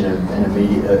expectation of an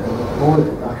immediate,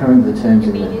 I can't remember the terms.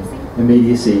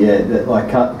 Immediacy, yeah.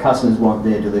 That customers want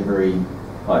their delivery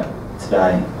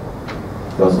today.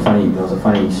 There was a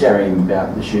funny stream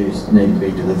about the shoes needing to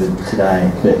be delivered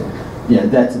today, but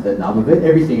that's at the nub of it.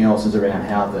 Everything else is around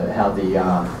how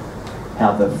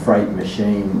the freight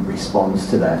machine responds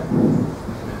to that.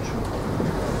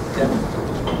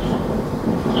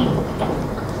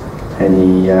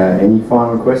 Any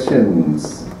final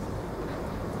questions?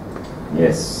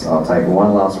 Yes, I'll take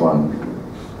one last one.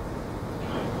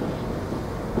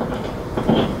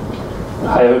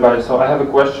 Hi everybody, so I have a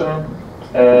question.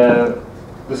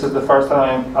 This is the first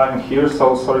time I'm here,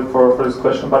 so sorry for this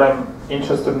question, but I'm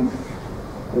interested in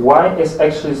why is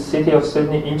actually the City of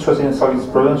Sydney interested in solving this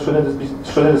problem? Shouldn't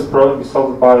this problem be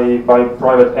solved by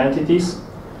private entities?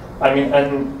 I mean,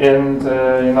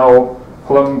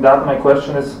 following that, my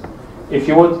question is, if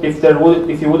you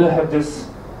wouldn't have this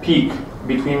peak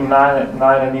between 9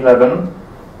 and 11,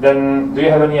 then do you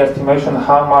have any estimation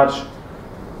how much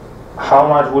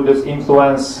would this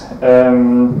influence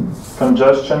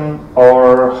congestion,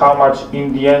 or how much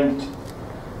in the end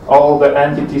all the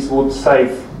entities would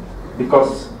save?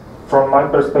 Because from my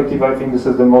perspective, I think this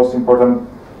is the most important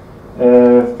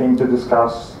thing to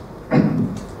discuss.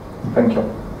 Thank you.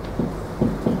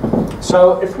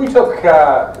 So if we took,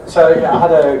 so yeah, I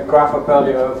had a graph up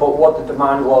earlier of what the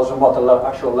demand was and what the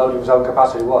actual loading zone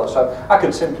capacity was. So I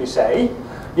could simply say,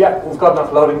 yeah, we've got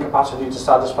enough loading capacity to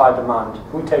satisfy demand.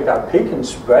 We take that peak and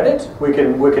spread it. We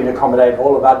can accommodate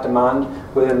all of that demand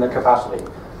within the capacity.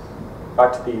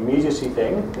 Back to the immediacy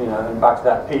thing, you know, and back to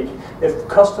that peak. If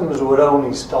customers would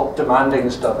only stop demanding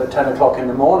stuff at 10 o'clock in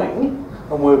the morning,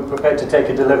 and we're prepared to take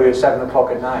a delivery at 7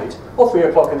 o'clock at night, or 3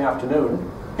 o'clock in the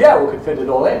afternoon, yeah, we could fit it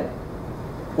all in.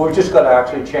 We've just got to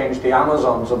actually change the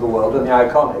Amazons of the world and the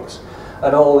Iconics,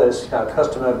 and all this, you know,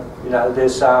 customer, you know,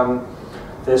 this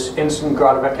instant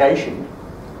gratification.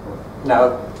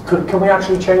 Now, can we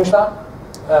actually change that?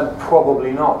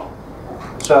 Probably not.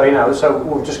 So, you know, so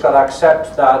we've just got to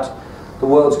accept that the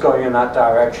world's going in that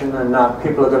direction, and that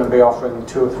people are going to be offering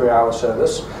 2 or 3 hour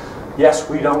service. Yes,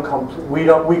 we can't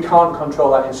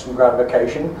control that instant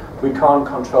gratification. We can't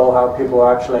control how people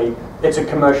are actually. It's a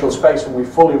commercial space, and we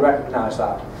fully recognise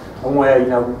that. And where, you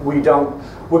know,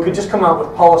 we could just come out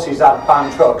with policies that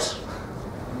ban trucks.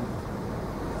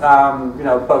 You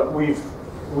know, but we've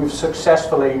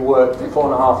successfully worked for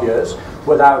 4.5 years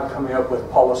without coming up with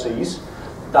policies.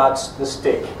 That's the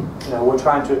stick. You know, we're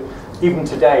trying to. Even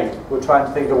today, we're trying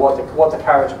to think of what the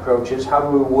carrot approach is. How do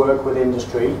we work with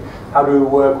industry? How do we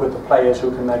work with the players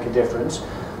who can make a difference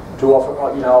to offer,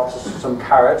 you know, offer some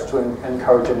carrots to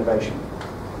encourage innovation?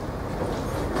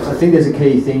 I think there's a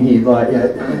key thing here. Like,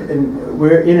 and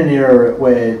we're in an era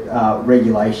where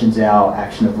regulation's our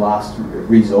action of last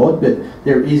resort, but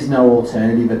there is no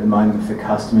alternative at the moment for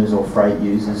customers or freight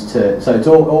users to. So it's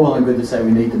all well and good to say we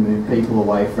need to move people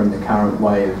away from the current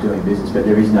way of doing business, but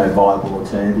there is no viable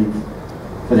alternative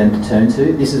for them to turn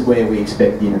to. This is where we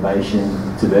expect the innovation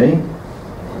to be.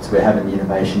 So we're having the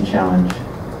innovation challenge.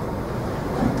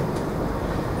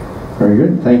 Very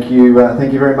good. Thank you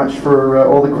very much for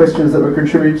all the questions that were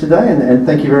contributed today, and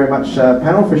thank you very much,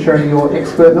 panel, for sharing your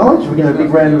expert knowledge. We're going to have a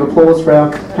big round of applause for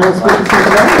our panel speakers here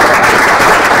today.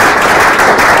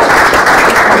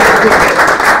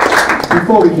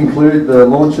 Before we conclude the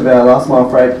launch of our Last Mile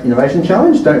Freight Innovation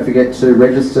Challenge, don't forget to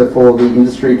register for the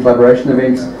industry collaboration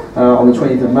event on the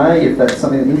 20th of May if that's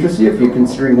something that interests you, if you're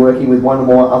considering working with one or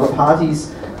more other parties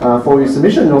for your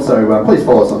submission. And also, please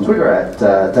follow us on Twitter at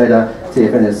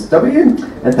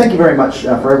DataTFNSW. And thank you very much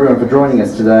for everyone for joining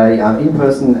us today, in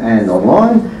person and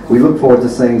online. We look forward to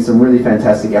seeing some really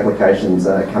fantastic applications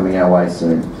coming our way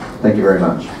soon. Thank you very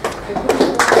much.